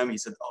IBM. He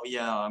said, "Oh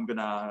yeah, I'm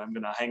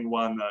gonna hang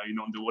one,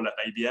 on the wall at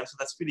IBM." So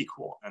that's really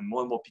cool, and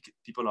more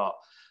people are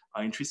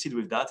interested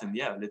with that. And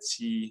yeah, let's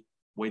see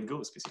where it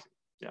goes, basically.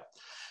 Yeah.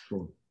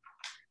 Cool.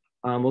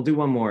 We'll do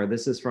one more.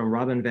 This is from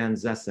Robin van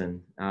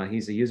Zessen.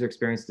 He's a user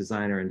experience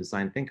designer and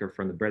design thinker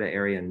from the Breda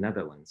area in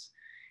Netherlands.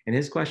 And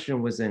his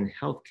question was in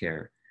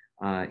healthcare.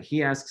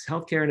 He asks,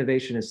 healthcare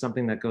innovation is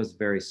something that goes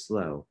very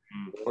slow.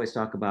 We always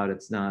talk about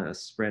it's not a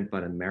sprint,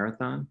 but a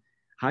marathon.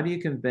 How do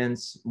you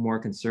convince more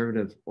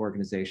conservative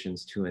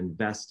organizations to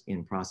invest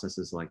in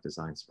processes like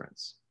design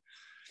sprints?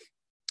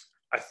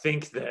 I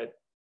think that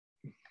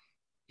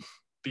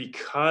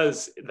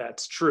because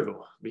that's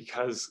true,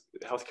 because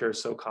healthcare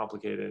is so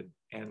complicated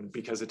and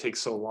because it takes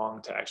so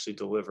long to actually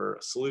deliver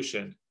a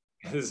solution,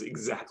 is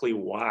exactly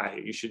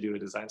why you should do a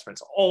design sprint.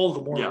 It's all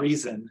the more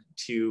reason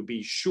to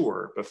be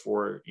sure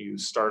before you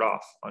start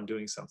off on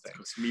doing something.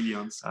 It's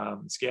millions.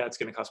 Yeah, it's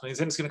going to cost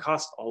millions, and it's going to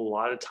cost a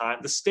lot of time.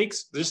 The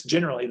stakes, just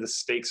generally, the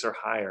stakes are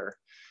higher,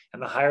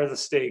 and the higher the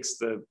stakes,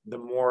 the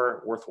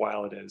more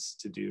worthwhile it is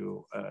to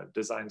do a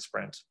design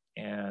sprint.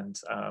 And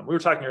we were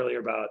talking earlier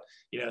about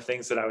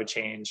things that I would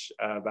change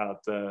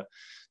about the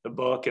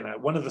book,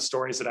 and one of the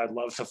stories that I'd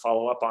love to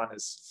follow up on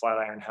is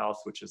Flatiron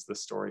Health, which is the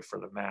story for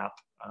the map.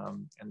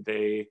 And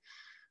they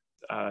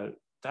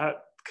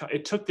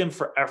it took them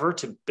forever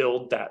to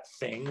build that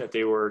thing that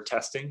they were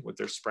testing with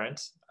their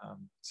sprint.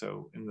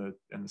 So in the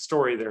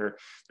story, they're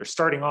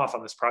starting off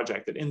on this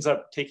project that ends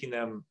up taking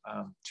them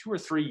 2 or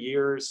 3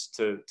 years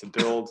to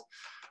build.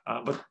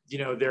 But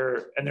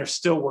they're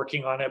still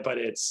working on it, but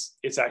it's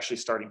actually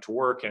starting to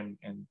work, and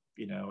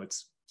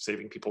it's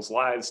saving people's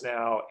lives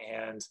now.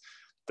 And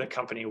the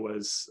company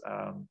was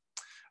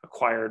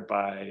acquired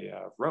by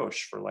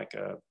Roche for like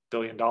 $1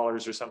 billion or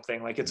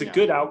something. Like, it's a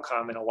good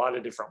outcome in a lot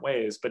of different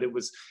ways, but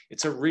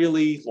it's a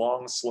really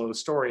long, slow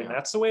story, and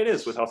that's the way it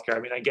is with healthcare. I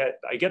mean, I get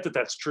that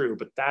that's true,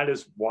 but that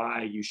is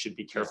why you should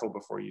be careful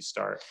before you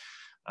start.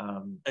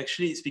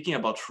 Actually, speaking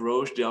about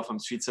Roche, they are from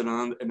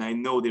Switzerland, and I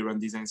know they run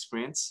design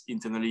sprints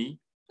internally,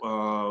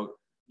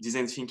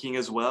 design thinking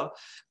as well.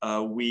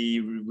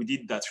 We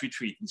did that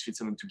retreat in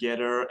Switzerland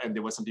together, and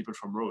there were some people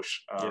from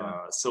Roche.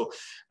 So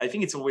I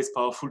think it's always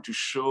powerful to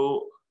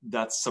show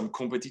that some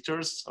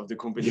competitors of the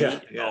company are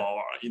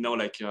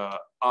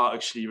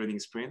actually running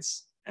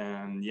sprints,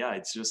 and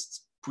it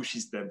just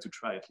pushes them to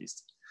try at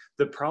least.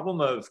 The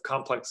problem of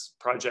complex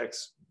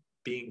projects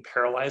being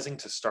paralyzing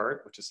to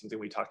start, which is something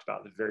we talked about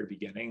at the very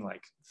beginning,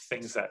 like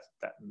things that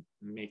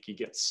make you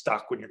get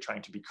stuck when you're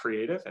trying to be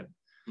creative. And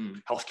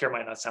healthcare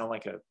might not sound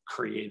like a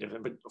creative,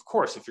 but of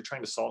course, if you're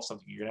trying to solve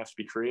something, you're gonna have to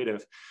be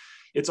creative.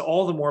 It's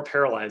all the more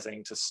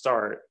paralyzing to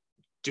start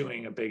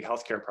doing a big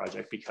healthcare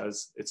project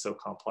because it's so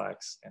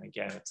complex. And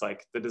again, it's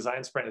like the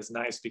design sprint is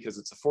nice because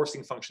it's a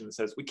forcing function that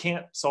says we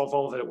can't solve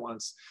all of it at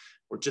once.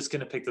 We're just going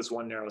to pick this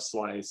one narrow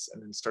slice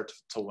and then start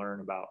to learn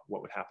about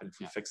what would happen if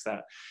we fix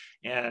that.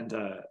 And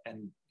I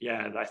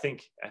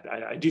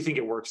do think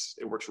it works.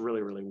 It works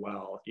really, really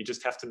well. You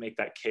just have to make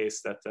that case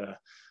that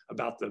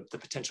about the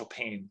potential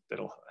pain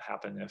that'll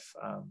happen if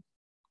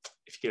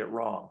you get it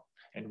wrong,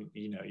 and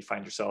you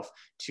find yourself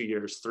 2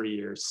 years, 3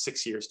 years,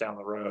 6 years down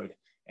the road,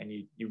 and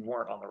you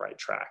weren't on the right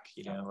track,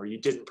 or you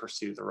didn't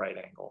pursue the right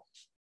angle.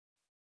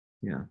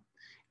 Yeah,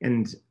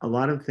 and a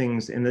lot of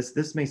things, and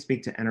this may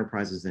speak to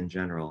enterprises in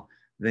general.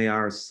 They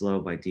are slow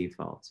by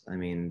default. I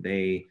mean,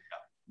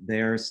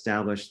 they're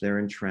established, they're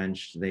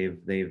entrenched, they've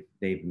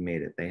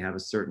made it. They have a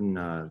certain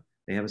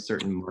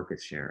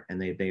market share,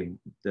 and the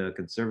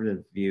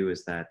conservative view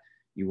is that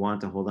you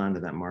want to hold on to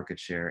that market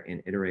share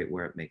and iterate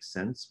where it makes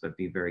sense, but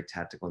be very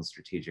tactical and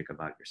strategic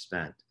about your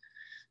spend.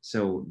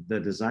 So the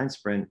design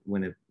sprint,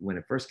 when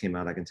it first came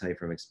out, I can tell you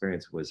from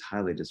experience, was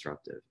highly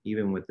disruptive.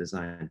 Even with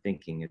design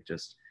thinking, it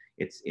just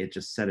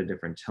set a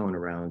different tone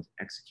around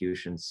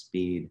execution,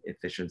 speed,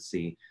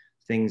 efficiency,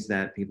 things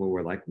that people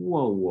were like,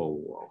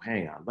 whoa,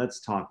 hang on, let's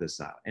talk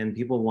this out. And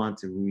people want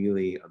to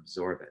really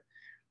absorb it.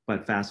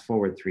 But fast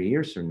forward 3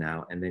 years from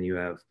now, and then you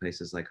have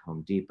places like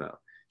Home Depot.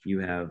 You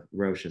have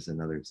Roche as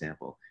another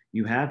example.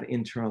 You have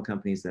internal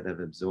companies that have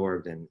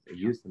absorbed and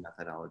used the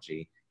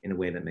methodology in a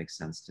way that makes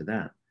sense to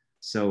them.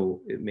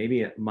 So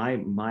maybe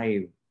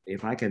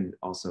if I can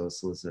also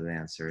solicit an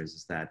answer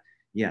is that,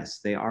 yes,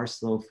 they are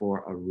slow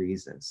for a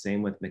reason.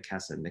 Same with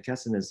McKesson.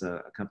 McKesson is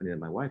a company that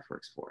my wife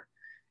works for.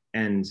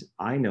 And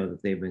I know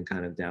that they've been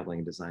kind of dabbling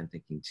in design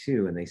thinking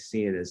too. And they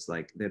see it as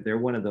like, they're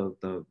one of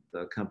the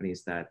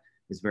companies that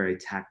is very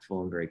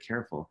tactful and very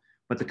careful,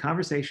 but the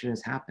conversation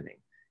is happening.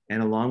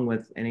 And along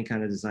with any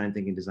kind of design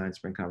thinking, design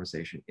sprint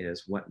conversation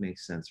is what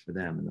makes sense for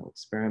them. And they'll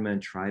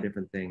experiment, try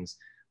different things,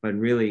 but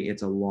really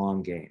it's a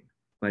long game.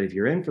 But if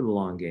you're in for the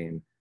long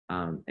game,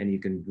 and you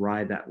can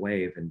ride that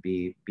wave and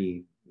be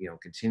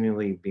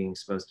continually being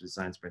exposed to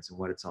design sprints and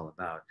what it's all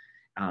about,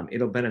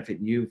 it'll benefit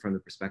you from the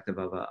perspective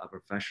of a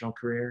professional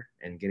career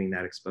and getting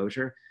that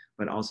exposure,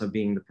 but also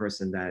being the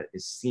person that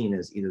is seen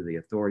as either the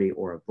authority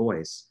or a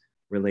voice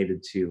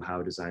related to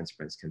how design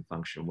sprints can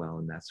function well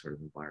in that sort of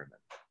environment.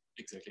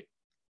 Exactly.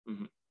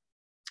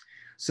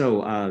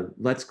 So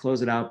let's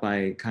close it out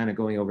by kind of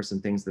going over some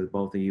things that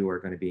both of you are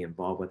going to be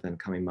involved with in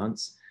coming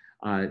months.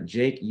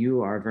 Jake,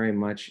 you are very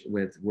much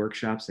with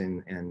workshops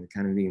and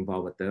kind of being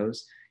involved with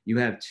those. You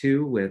have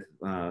two with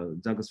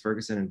Douglas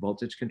Ferguson and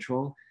Voltage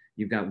Control.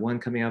 You've got one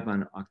coming up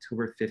on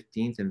October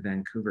 15th in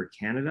Vancouver,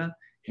 Canada.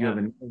 You have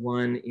another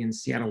one in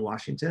Seattle,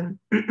 Washington.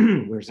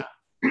 Where's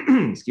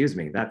excuse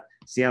me, that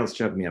Seattle's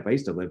choking me up. I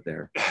used to live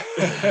there.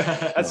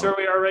 That's where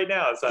we are right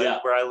now. It's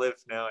where I live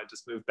now. I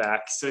just moved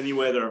back. Sunny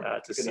weather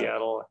to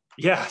Seattle.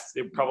 Yeah,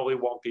 it probably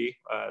won't be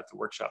at the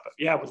workshop. But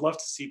yeah, I would love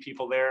to see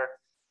people there.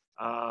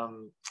 I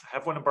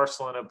have one in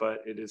Barcelona, but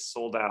it is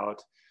sold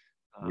out.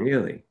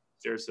 Really?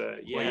 There's a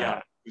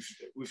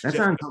That's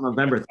not until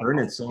November 3rd. And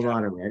it's sold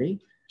out already.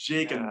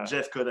 Jake and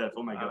Jeff Knapp.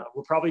 Oh my God.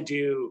 We'll probably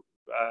do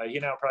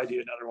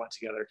another one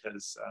together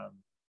because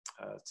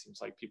it seems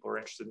like people are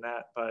interested in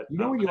that. But you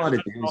know what you ought to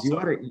do is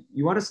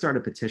you ought to start a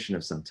petition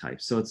of some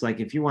type. So it's like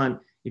if you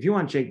want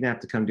Jake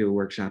Knapp to come do a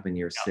workshop in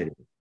your city,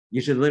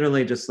 you should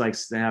literally just like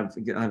have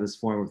this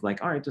form of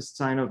like, all right, just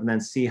sign up and then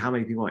see how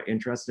many people are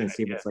interested and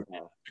see if it's like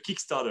a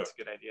Kickstarter. That's a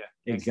good idea.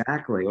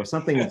 Exactly, or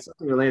something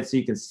related, so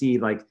you can see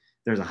like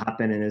there's a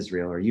hotbed in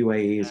Israel or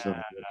UAE's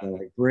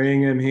like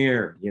bring him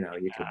here. You know,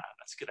 you could.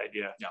 That's a good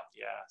idea. Yeah.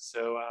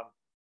 So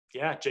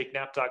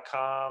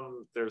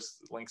jakeknapp.com.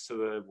 There's links to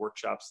the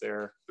workshops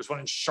there. There's one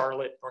in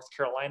Charlotte, North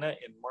Carolina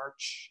in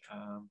March.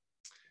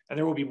 And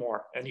there will be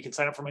more. And you can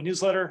sign up for my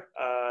newsletter.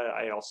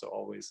 I also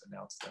always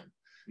announce them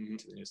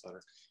to the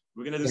newsletter.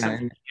 We're going to do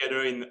something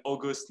together in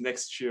August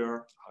next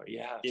year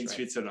in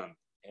Switzerland.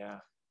 Yeah.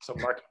 So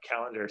mark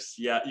calendars.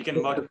 Yeah, you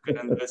can mark the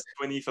calendar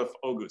 20th of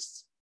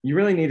August. You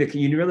really need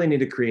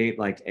to create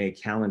like a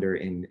calendar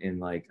in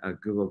like a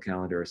Google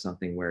Calendar or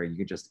something where you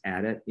could just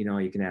add it. You know,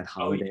 you can add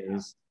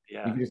holidays.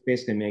 Yeah. You can just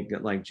basically make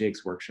it like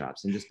Jake's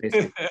workshops and just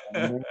basically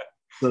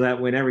so that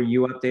whenever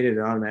you update it, it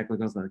automatically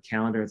goes on the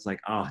calendar. It's like,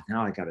 oh,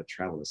 now I got to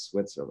travel to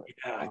Switzerland.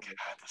 Yeah, God,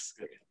 that's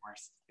good.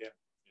 Yeah.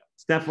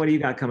 Steph, what do you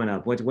got coming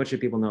up? What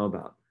should people know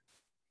about?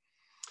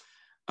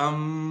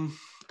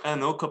 I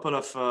know a couple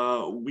of,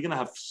 we're going to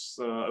have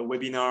a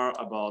webinar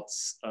about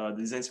the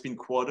Design Sprint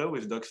Quarter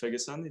with Doug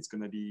Ferguson. It's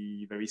going to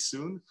be very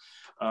soon.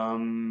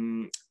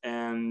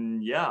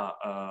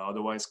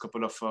 Otherwise, a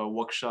couple of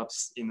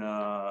workshops in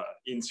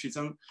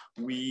Switzerland.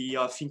 We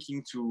are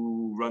thinking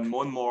to run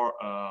more and more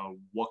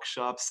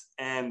workshops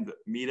and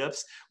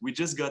meetups. We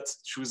just got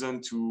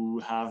chosen to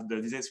have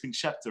the Design Sprint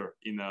chapter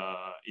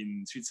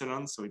in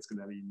Switzerland, so it's going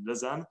to be in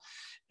Lausanne.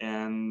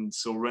 And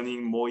so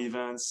running more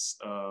events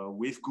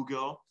with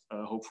Google,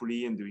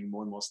 hopefully, and doing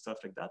more and more stuff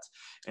like that.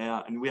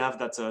 And we have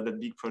that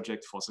big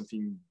project for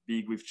something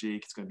big with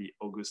Jake. It's going to be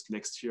August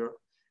next year.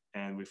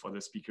 And with other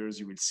speakers,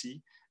 you will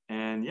see.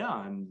 And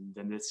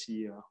then let's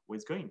see where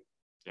it's going.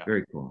 Yeah.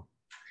 Very cool.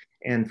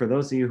 And for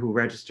those of you who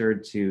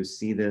registered to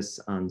see this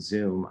on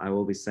Zoom, I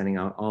will be sending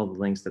out all the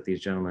links that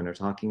these gentlemen are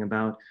talking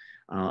about.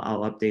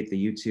 I'll update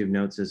the YouTube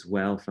notes as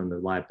well from the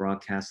live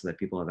broadcast so that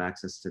people have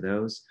access to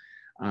those.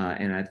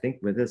 And I think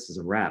with this is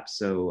a wrap.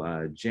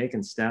 So Jake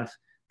and Steph,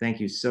 thank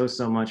you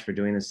so much for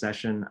doing this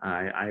session.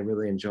 I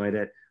really enjoyed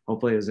it.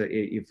 Hopefully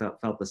you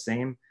felt the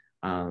same.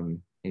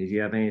 And if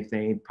you have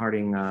any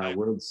parting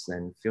words,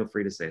 then feel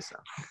free to say so.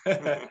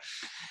 It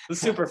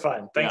was super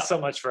fun. Thanks so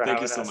much for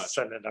having us,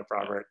 setting it up,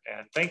 Robert.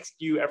 And thanks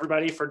you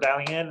everybody for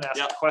dialing in and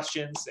asking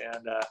questions.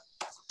 And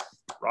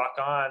rock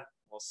on.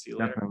 We'll see you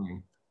later.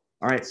 Definitely.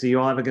 All right. So you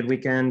all have a good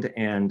weekend,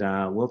 and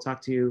we'll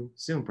talk to you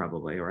soon,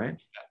 probably. All right.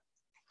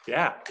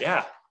 Yeah.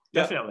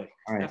 Definitely.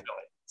 All right.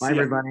 Definitely. Bye,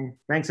 everybody.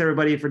 Thanks,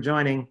 everybody, for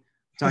joining.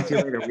 Talk to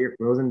you later. We're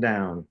closing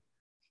down.